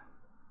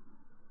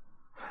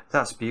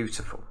 That's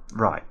beautiful.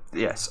 Right,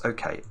 yes,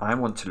 okay. I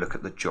want to look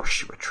at the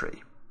Joshua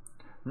tree.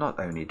 Not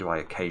only do I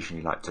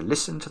occasionally like to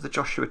listen to the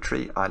Joshua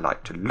tree, I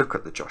like to look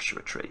at the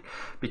Joshua tree,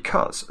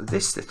 because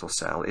this little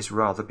cell is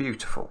rather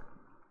beautiful.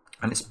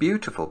 And it's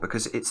beautiful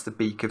because it's the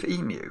beak of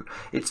emu.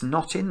 It's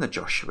not in the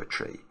Joshua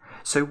tree.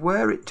 So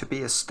were it to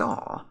be a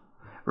star,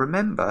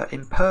 remember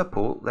in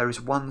purple there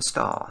is one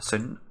star.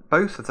 So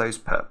both of those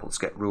purples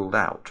get ruled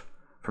out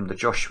from the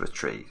Joshua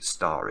tree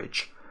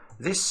starage.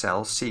 This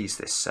cell sees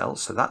this cell,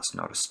 so that's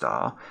not a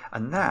star.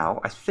 And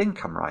now I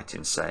think I'm right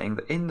in saying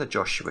that in the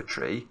Joshua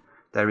tree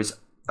there is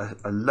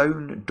a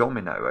lone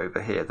domino over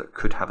here that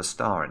could have a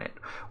star in it.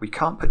 We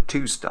can't put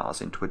two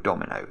stars into a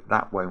domino.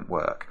 That won't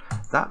work.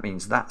 That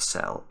means that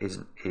cell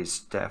is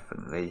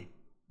definitely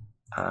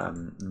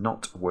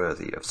not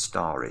worthy of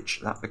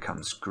starage. That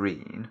becomes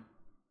green.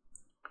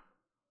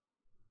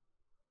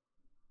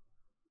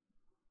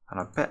 And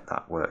I bet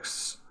that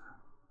works.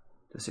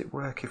 Does it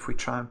work if we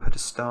try and put a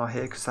star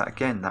here? Because that,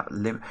 again,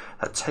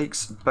 that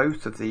takes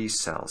both of these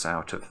cells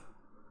out of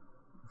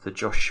the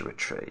Joshua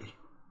tree.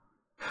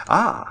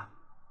 Ah!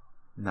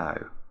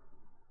 No.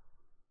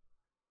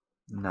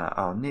 No,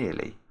 oh,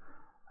 nearly.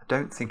 I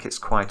don't think it's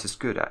quite as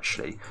good,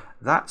 actually.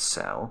 That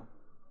cell,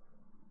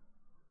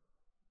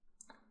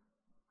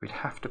 we'd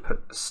have to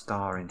put a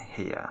star in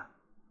here.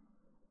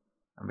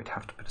 And we'd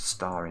have to put a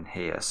star in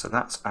here. So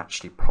that's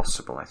actually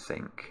possible, I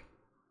think.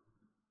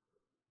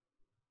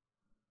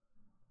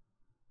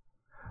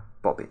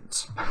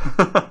 Bobbins.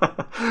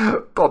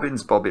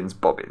 Bobbins, bobbins,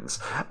 bobbins.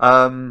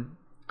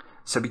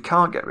 So we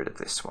can't get rid of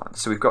this one.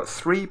 So we've got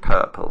 3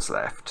 purples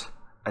left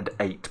and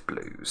 8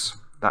 blues.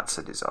 That's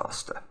a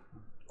disaster.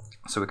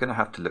 So we're going to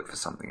have to look for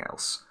something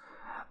else.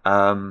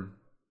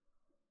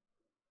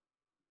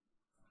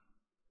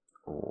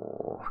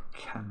 Or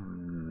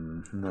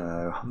can...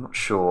 No, I'm not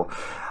sure.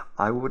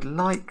 I would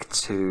like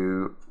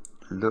to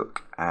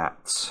look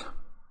at...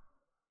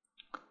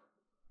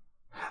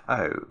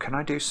 Oh, can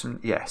I do some...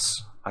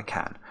 Yes, I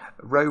can.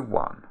 Row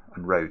 1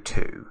 and row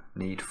 2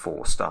 need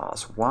 4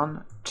 stars.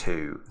 1,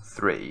 2,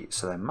 3.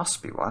 So there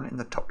must be one in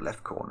the top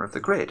left corner of the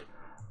grid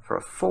for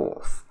a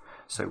 4th.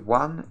 So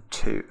 1,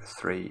 2,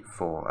 3,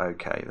 4.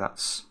 Okay,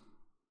 that's...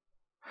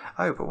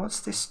 Oh, but what's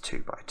this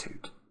 2 by 2?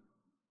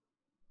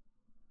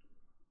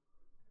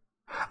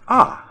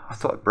 Ah, I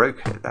thought I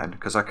broke it then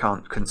because I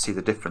couldn't see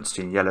the difference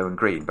between yellow and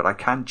green, but I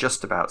can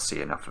just about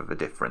see enough of a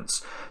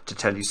difference to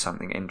tell you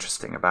something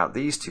interesting about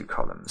these 2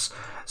 columns.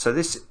 So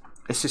this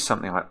is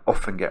something I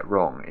often get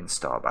wrong in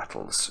star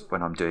battles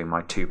when I'm doing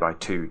my 2 by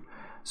 2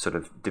 sort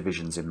of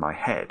divisions in my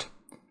head.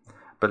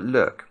 But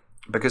look,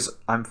 because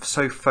I'm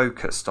so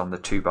focused on the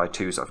 2 by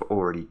 2s I've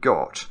already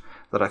got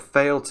that I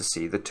fail to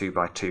see the 2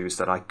 by 2s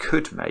that I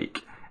could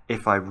make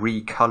if I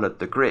recoloured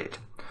the grid.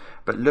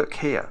 But look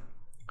here,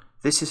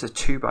 this is a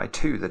 2 by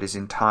 2 that is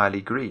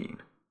entirely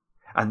green,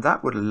 and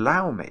that would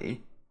allow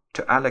me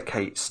to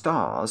allocate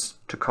stars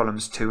to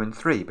columns 2 and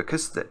 3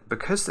 because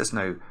there's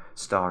no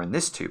star in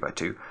this 2 by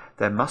 2.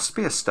 There must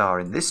be a star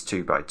in this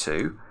 2 by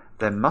 2.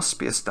 There must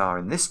be a star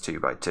in this 2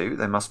 by 2.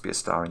 There must be a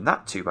star in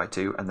that 2 by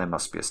 2, and there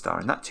must be a star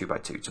in that 2 by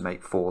 2 to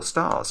make 4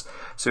 stars.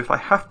 So if I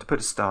have to put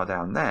a star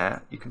down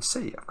there, you can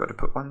see I've got to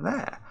put one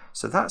there.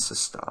 So that's a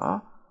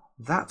star.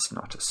 That's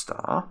not a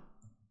star.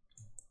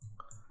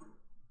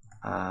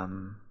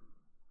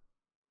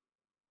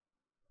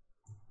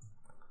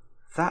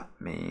 That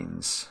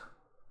means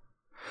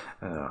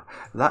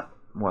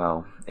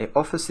well, it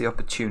offers the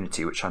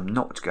opportunity, which I'm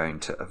not going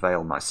to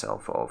avail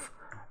myself of,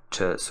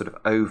 to sort of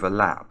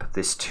overlap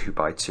this 2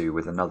 by 2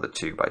 with another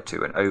 2 by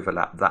 2 and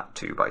overlap that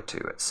 2 by 2,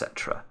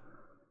 etc.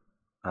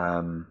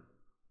 Because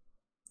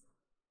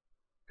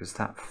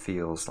that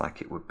feels like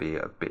it would be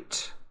a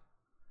bit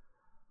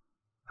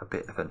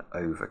of an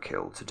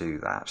overkill to do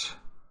that.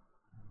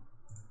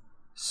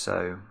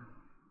 So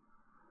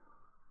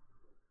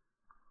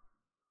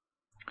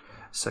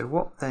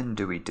what then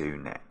do we do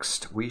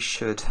next? We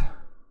should...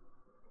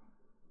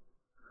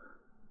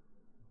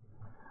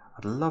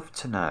 I'd love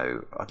to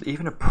know,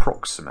 even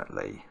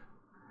approximately,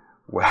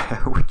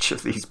 which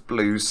of these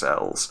blue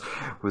cells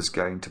was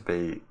going to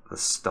be the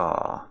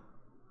star.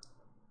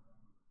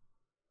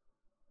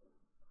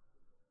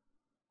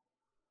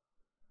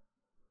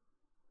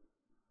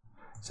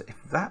 So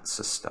if that's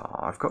a star,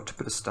 I've got to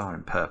put a star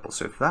in purple.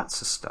 So if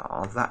that's a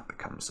star, that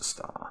becomes a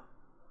star.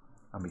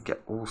 And we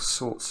get all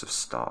sorts of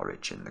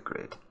starage in the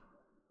grid.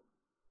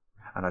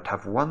 And I'd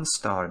have 1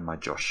 star in my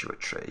Joshua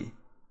tree.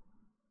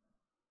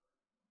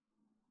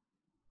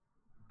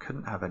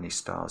 Couldn't have any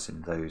stars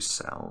in those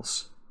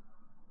cells.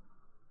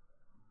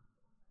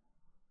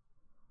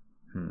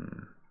 I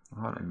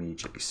can't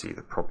immediately see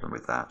the problem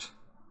with that.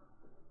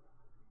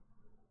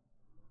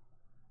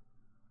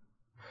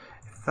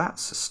 If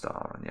that's a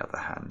star, on the other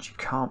hand, you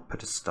can't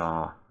put a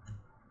star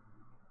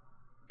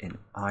in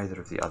either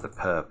of the other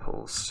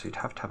purples, so you'd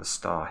have to have a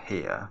star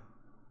here.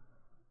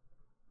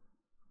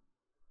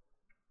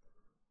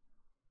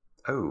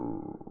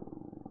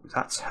 Oh,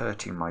 that's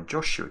hurting my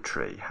Joshua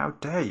tree. How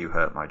dare you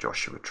hurt my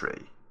Joshua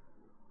tree?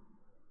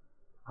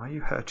 Are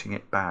you hurting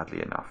it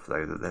badly enough,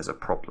 though, that there's a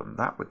problem?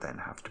 That would then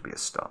have to be a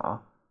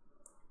star.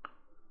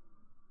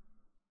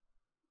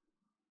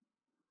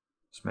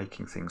 It's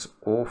making things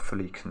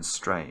awfully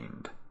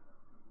constrained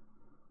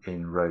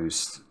in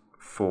rows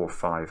 4,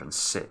 5 and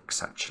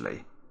 6,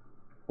 actually.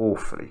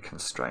 Awfully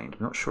constrained.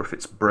 I'm not sure if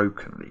it's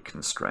brokenly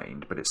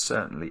constrained, but it's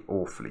certainly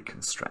awfully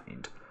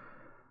constrained.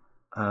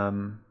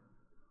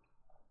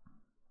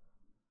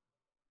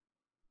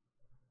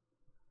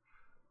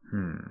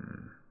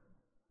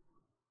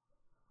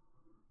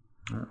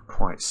 Not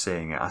quite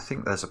seeing it. I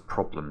think there's a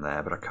problem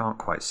there, but I can't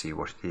quite see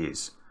what it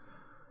is.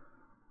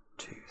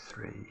 2,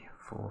 3,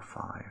 4,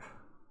 5.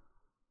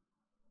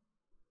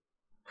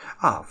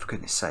 Ah, for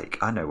goodness sake,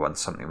 I know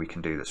something we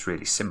can do that's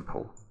really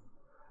simple.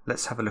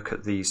 Let's have a look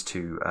at these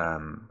two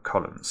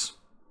columns.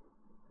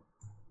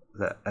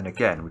 And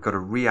again, we've got to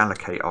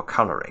reallocate our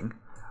colouring.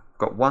 We've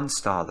got 1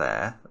 star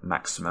there,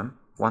 maximum,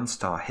 1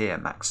 star here,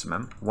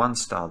 maximum, 1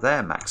 star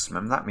there,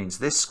 maximum. That means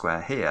this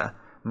square here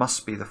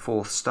must be the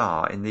 4th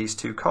star in these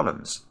two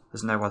columns.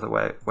 There's no other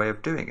way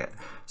of doing it.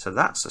 So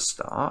that's a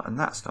star, and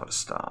that's not a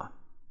star.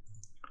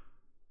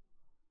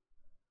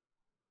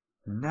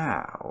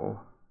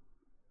 Now,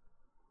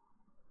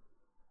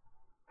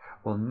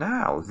 well,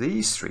 now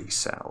these 3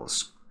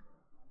 cells.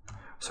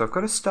 So I've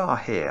got a star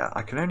here.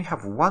 I can only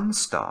have 1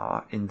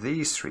 star in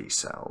these 3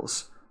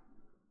 cells,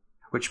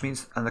 which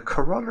means, and the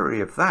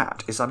corollary of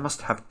that is I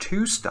must have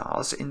 2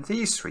 stars in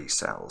these 3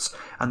 cells.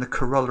 And the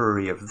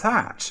corollary of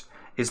that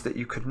is that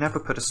you could never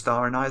put a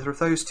star in either of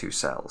those 2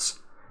 cells.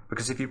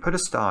 Because if you put a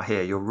star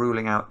here, you're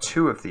ruling out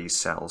 2 of these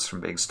cells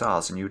from being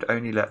stars, and you'd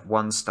only let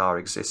 1 star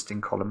exist in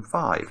column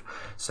 5.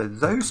 So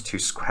those 2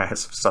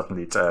 squares have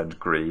suddenly turned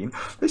green.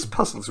 This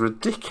puzzle's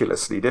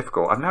ridiculously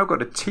difficult. I've now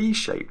got a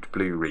T-shaped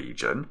blue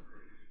region.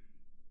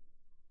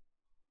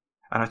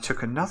 And I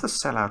took another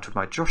cell out of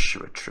my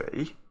Joshua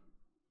tree.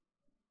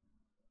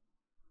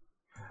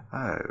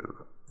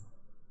 Oh,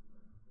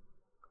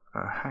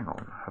 hang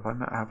on.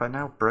 Have I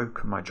now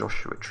broken my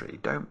Joshua tree?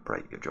 Don't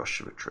break your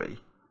Joshua tree.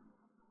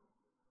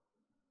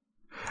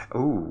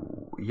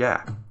 Oh,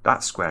 yeah,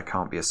 that square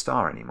can't be a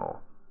star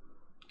anymore.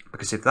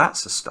 Because if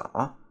that's a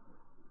star,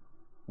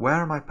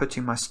 where am I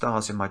putting my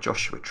stars in my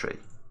Joshua tree?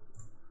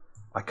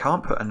 I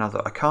can't put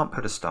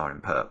a star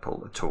in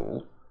purple at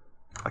all.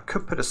 I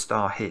could put a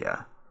star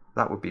here.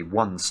 That would be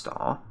 1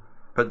 star.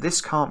 But this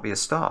can't be a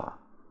star,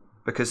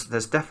 because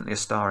there's definitely a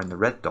star in the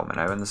red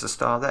domino and there's a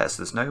star there.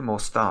 So there's no more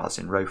stars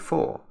in row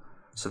 4.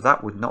 So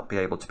that would not be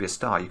able to be a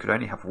star. You could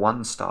only have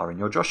 1 star in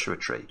your Joshua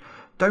tree.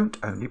 Don't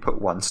only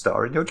put 1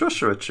 star in your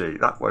Joshua tree.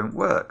 That won't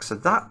work. So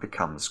that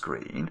becomes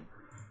green.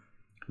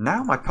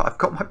 Now I've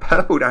got my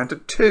purple down to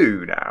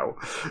 2 now.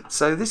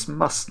 So this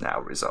must now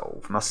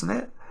resolve, mustn't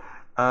it?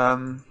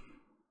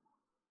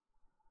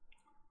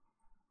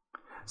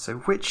 So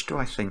which do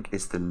I think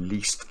is the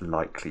least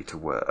likely to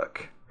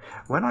work?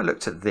 When I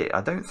looked at this,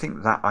 I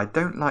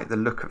don't like the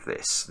look of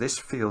this. This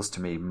feels to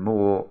me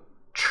more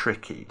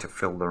tricky to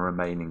fill the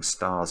remaining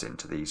stars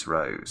into these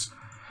rows.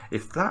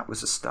 If that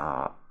was a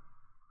star,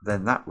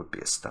 then that would be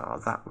a star,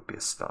 that would be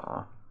a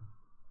star.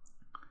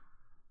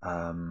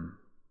 I'm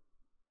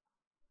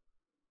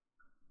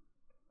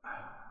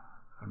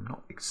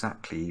not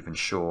exactly even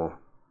sure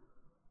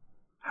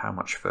how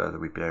much further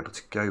we'd be able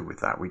to go with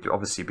that. We'd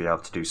obviously be able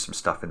to do some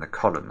stuff in the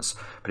columns,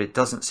 but it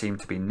doesn't seem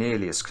to be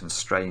nearly as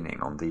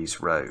constraining on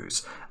these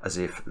rows as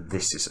if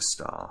this is a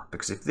star.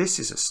 Because if this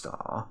is a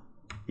star,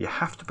 you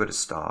have to put a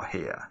star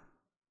here.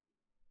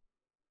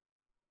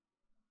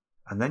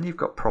 And then you've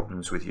got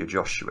problems with your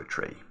Joshua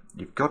tree.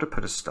 You've got to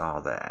put a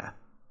star there.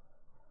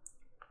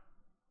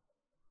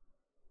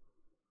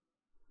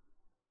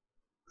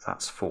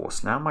 That's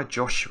forced. Now my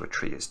Joshua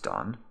tree is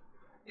done.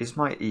 Is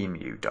my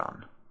emu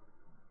done?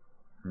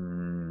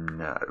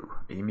 No,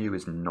 emu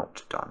is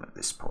not done at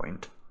this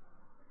point.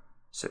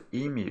 So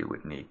emu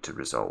would need to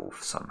resolve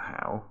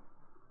somehow.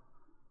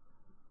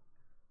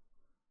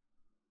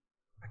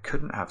 I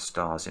couldn't have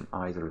stars in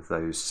either of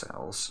those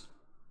cells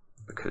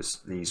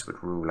because these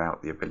would rule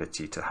out the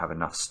ability to have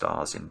enough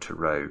stars into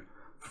row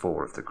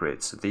 4 of the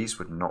grid. So these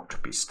would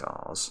not be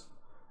stars.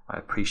 I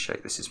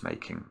appreciate this is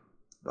making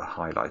the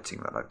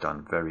highlighting that I've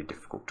done very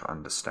difficult to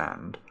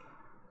understand.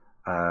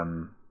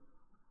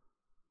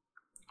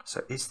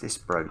 So is this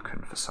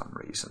broken for some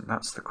reason?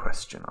 That's the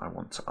question I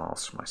want to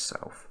ask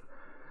myself.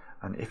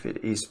 And if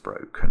it is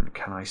broken,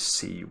 can I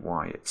see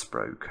why it's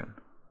broken?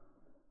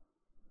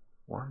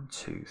 1,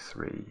 2,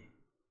 3.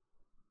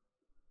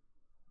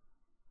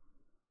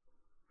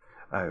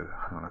 Oh,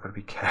 hang on, I've got to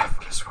be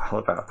careful as well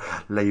about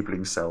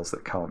labelling cells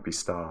that can't be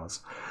stars.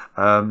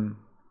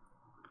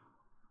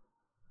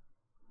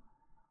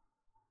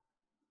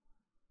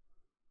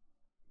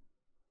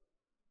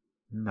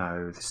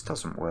 No, this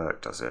doesn't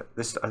work, does it?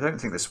 I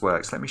don't think this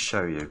works. Let me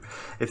show you.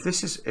 If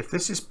this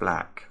is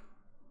black,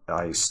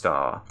 a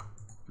star,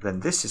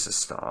 then this is a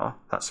star,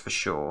 that's for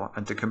sure.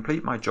 And to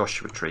complete my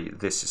Joshua tree,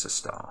 this is a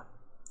star.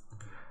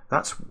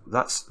 That's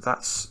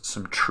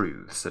some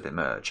truths that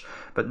emerge.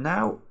 But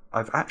now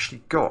I've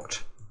actually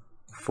got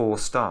 4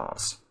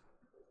 stars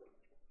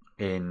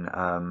in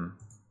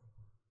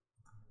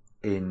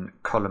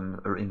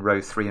column, or in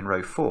row 3 and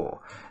row 4.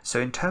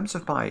 So in terms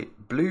of my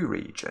blue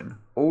region,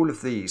 all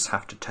of these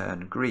have to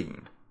turn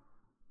green.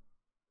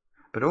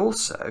 But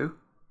also,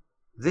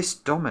 this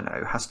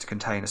domino has to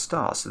contain a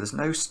star, so there's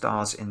no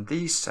stars in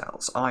these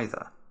cells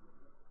either.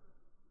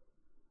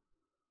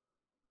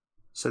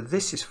 So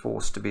this is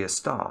forced to be a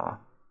star,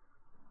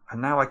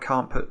 and now I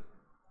can't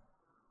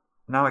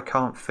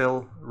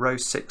fill row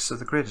 6 of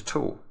the grid at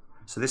all.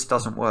 So this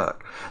doesn't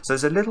work. So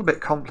it's a little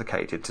bit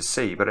complicated to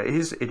see, but it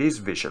is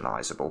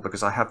visualizable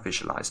because I have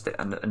visualized it.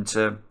 And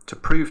to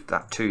prove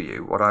that to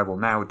you, what I will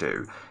now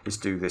do is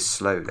do this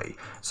slowly.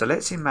 So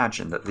let's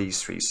imagine that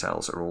these 3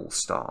 cells are all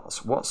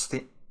stars. What's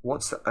the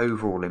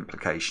overall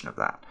implication of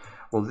that?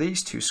 Well,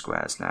 these 2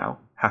 squares now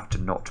have to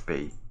not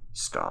be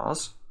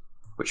stars,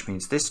 which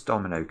means this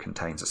domino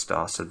contains a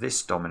star, so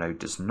this domino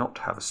does not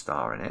have a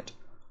star in it.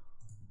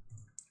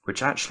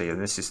 Which actually,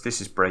 and this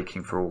is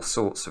breaking for all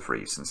sorts of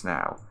reasons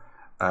now.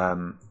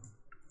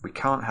 We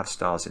can't have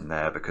stars in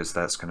there because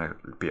that's going to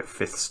be a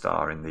 5th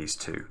star in these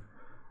 2,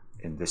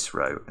 in this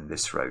row and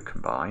this row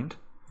combined.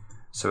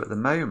 So at the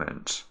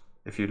moment,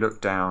 if you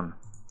look down,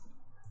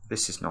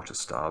 this is not a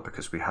star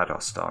because we had our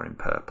star in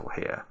purple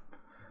here.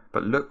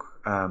 But look,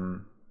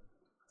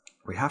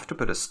 we have to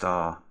put a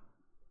star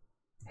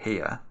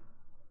here.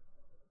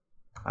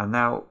 And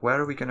now,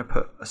 where are we going to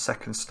put a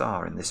 2nd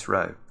star in this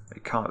row?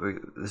 It can't.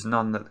 There's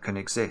none that can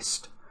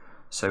exist.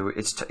 So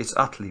it's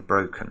utterly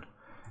broken.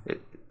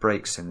 It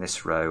breaks in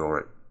this row, or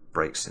it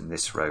breaks in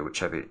this row,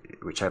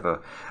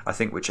 whichever. I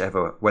think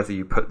whichever, whether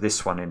you put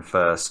this one in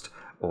first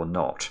or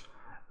not,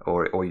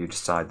 or you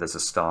decide there's a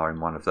star in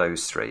one of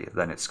those 3,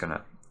 then it's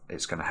gonna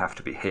have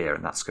to be here,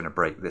 and that's going to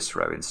break this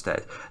row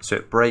instead. So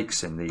it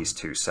breaks in these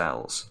 2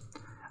 cells,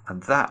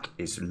 and that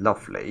is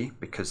lovely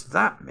because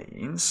that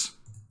means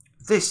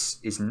this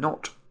is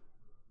not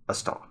a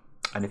star.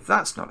 And if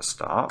that's not a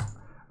star,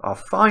 our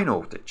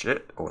final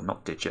digit, or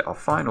not digit, our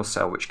final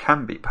cell which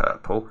can be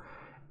purple,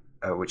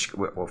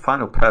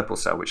 final purple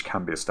cell which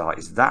can be a star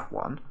is that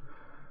one,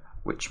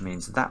 which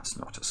means that's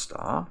not a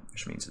star,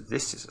 which means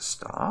this is a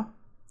star,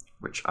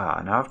 which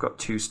now I've got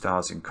 2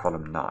 stars in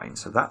column 9,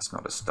 so that's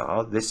not a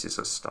star, this is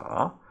a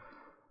star,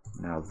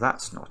 now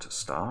that's not a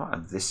star,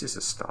 and this is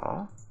a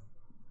star.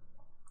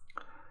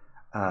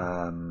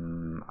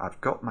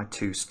 I've got my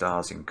 2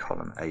 stars in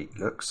column 8,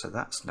 look, so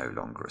that's no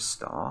longer a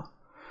star.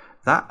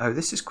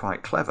 This is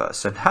quite clever.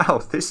 So now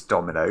this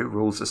domino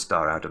rules a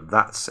star out of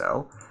that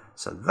cell,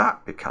 so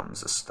that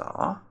becomes a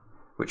star,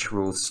 which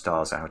rules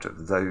stars out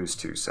of those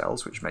 2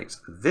 cells, which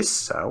makes this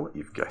cell,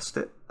 you've guessed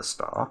it, a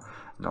star.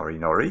 Nori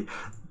nori.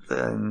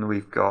 Then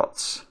we've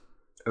got,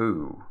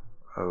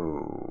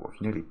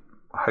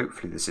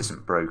 hopefully this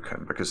isn't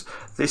broken, because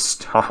this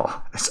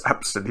star is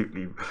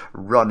absolutely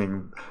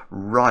running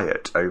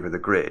riot over the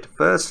grid.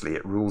 Firstly,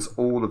 it rules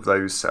all of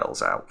those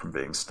cells out from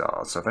being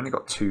stars, so I've only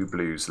got 2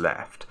 blues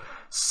left.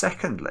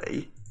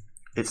 Secondly,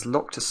 it's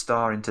locked a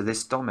star into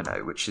this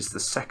domino, which is the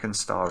 2nd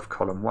star of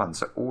column 1,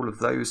 so all of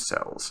those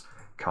cells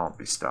can't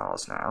be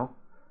stars now.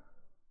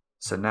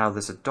 So now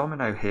there's a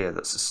domino here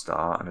that's a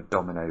star and a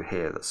domino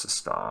here that's a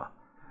star.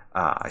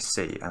 I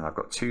see, and I've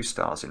got 2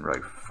 stars in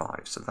row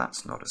 5, so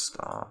that's not a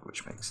star,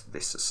 which makes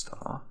this a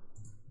star.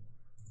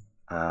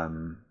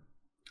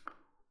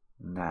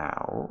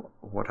 Now,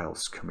 what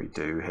else can we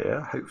do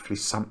here? Hopefully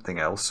something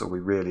else, or we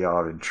really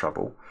are in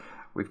trouble.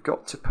 We've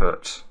got to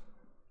put...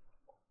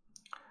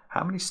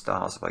 How many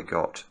stars have I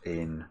got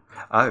in...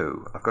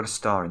 I've got a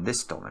star in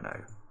this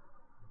domino.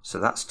 So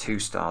that's 2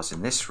 stars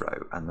in this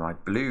row, and my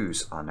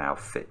blues are now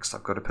fixed.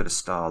 I've got to put a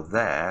star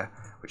there,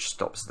 which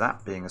stops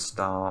that being a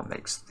star,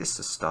 makes this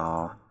a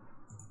star.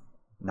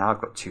 Now I've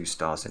got 2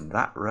 stars in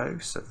that row,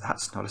 so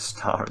that's not a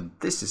star, and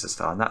this is a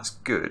star, and that's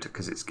good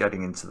because it's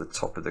getting into the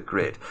top of the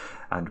grid.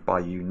 And by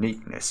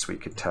uniqueness, we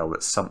could tell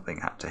that something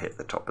had to hit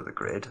the top of the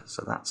grid,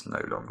 so that's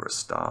no longer a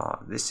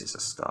star. This is a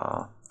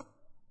star.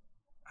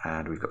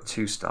 And we've got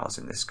 2 stars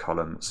in this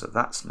column, so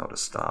that's not a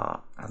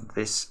star, and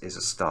this is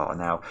a star.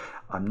 Now,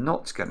 I'm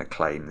not going to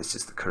claim this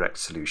is the correct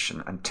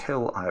solution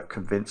until I have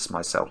convinced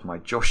myself my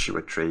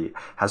Joshua tree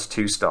has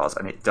 2 stars,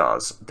 and it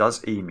does.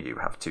 Does Emu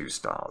have 2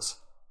 stars?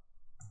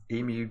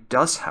 Emu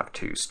does have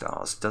 2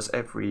 stars. Does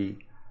every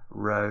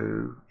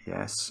row?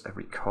 Yes.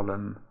 Every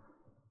column?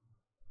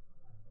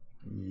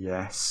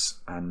 Yes.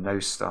 And no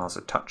stars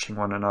are touching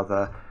one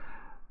another.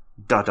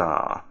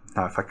 Da-da.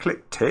 Now, if I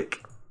click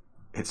tick,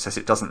 it says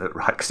it doesn't look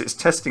right because it's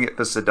testing it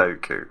for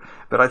Sudoku,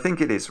 but I think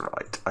it is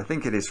right. I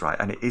think it is right,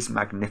 and it is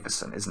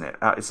magnificent, isn't it?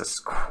 It's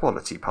a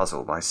quality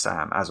puzzle by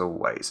Sam, as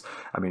always.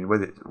 I mean,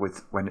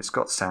 when it's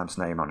got Sam's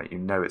name on it, you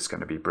know it's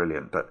going to be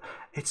brilliant. But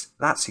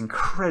that's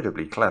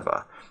incredibly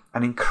clever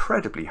and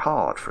incredibly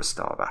hard for a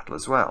star battle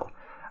as well.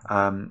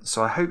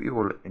 So I hope you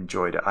all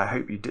enjoyed it. I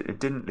hope it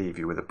didn't leave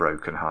you with a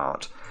broken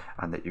heart,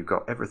 and that you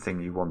got everything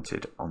you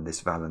wanted on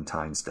this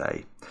Valentine's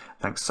Day.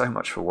 Thanks so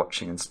much for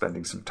watching and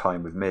spending some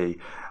time with me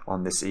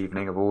on this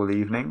evening of all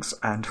evenings,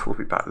 and we'll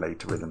be back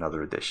later with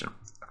another edition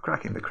of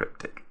Cracking the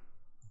Cryptic.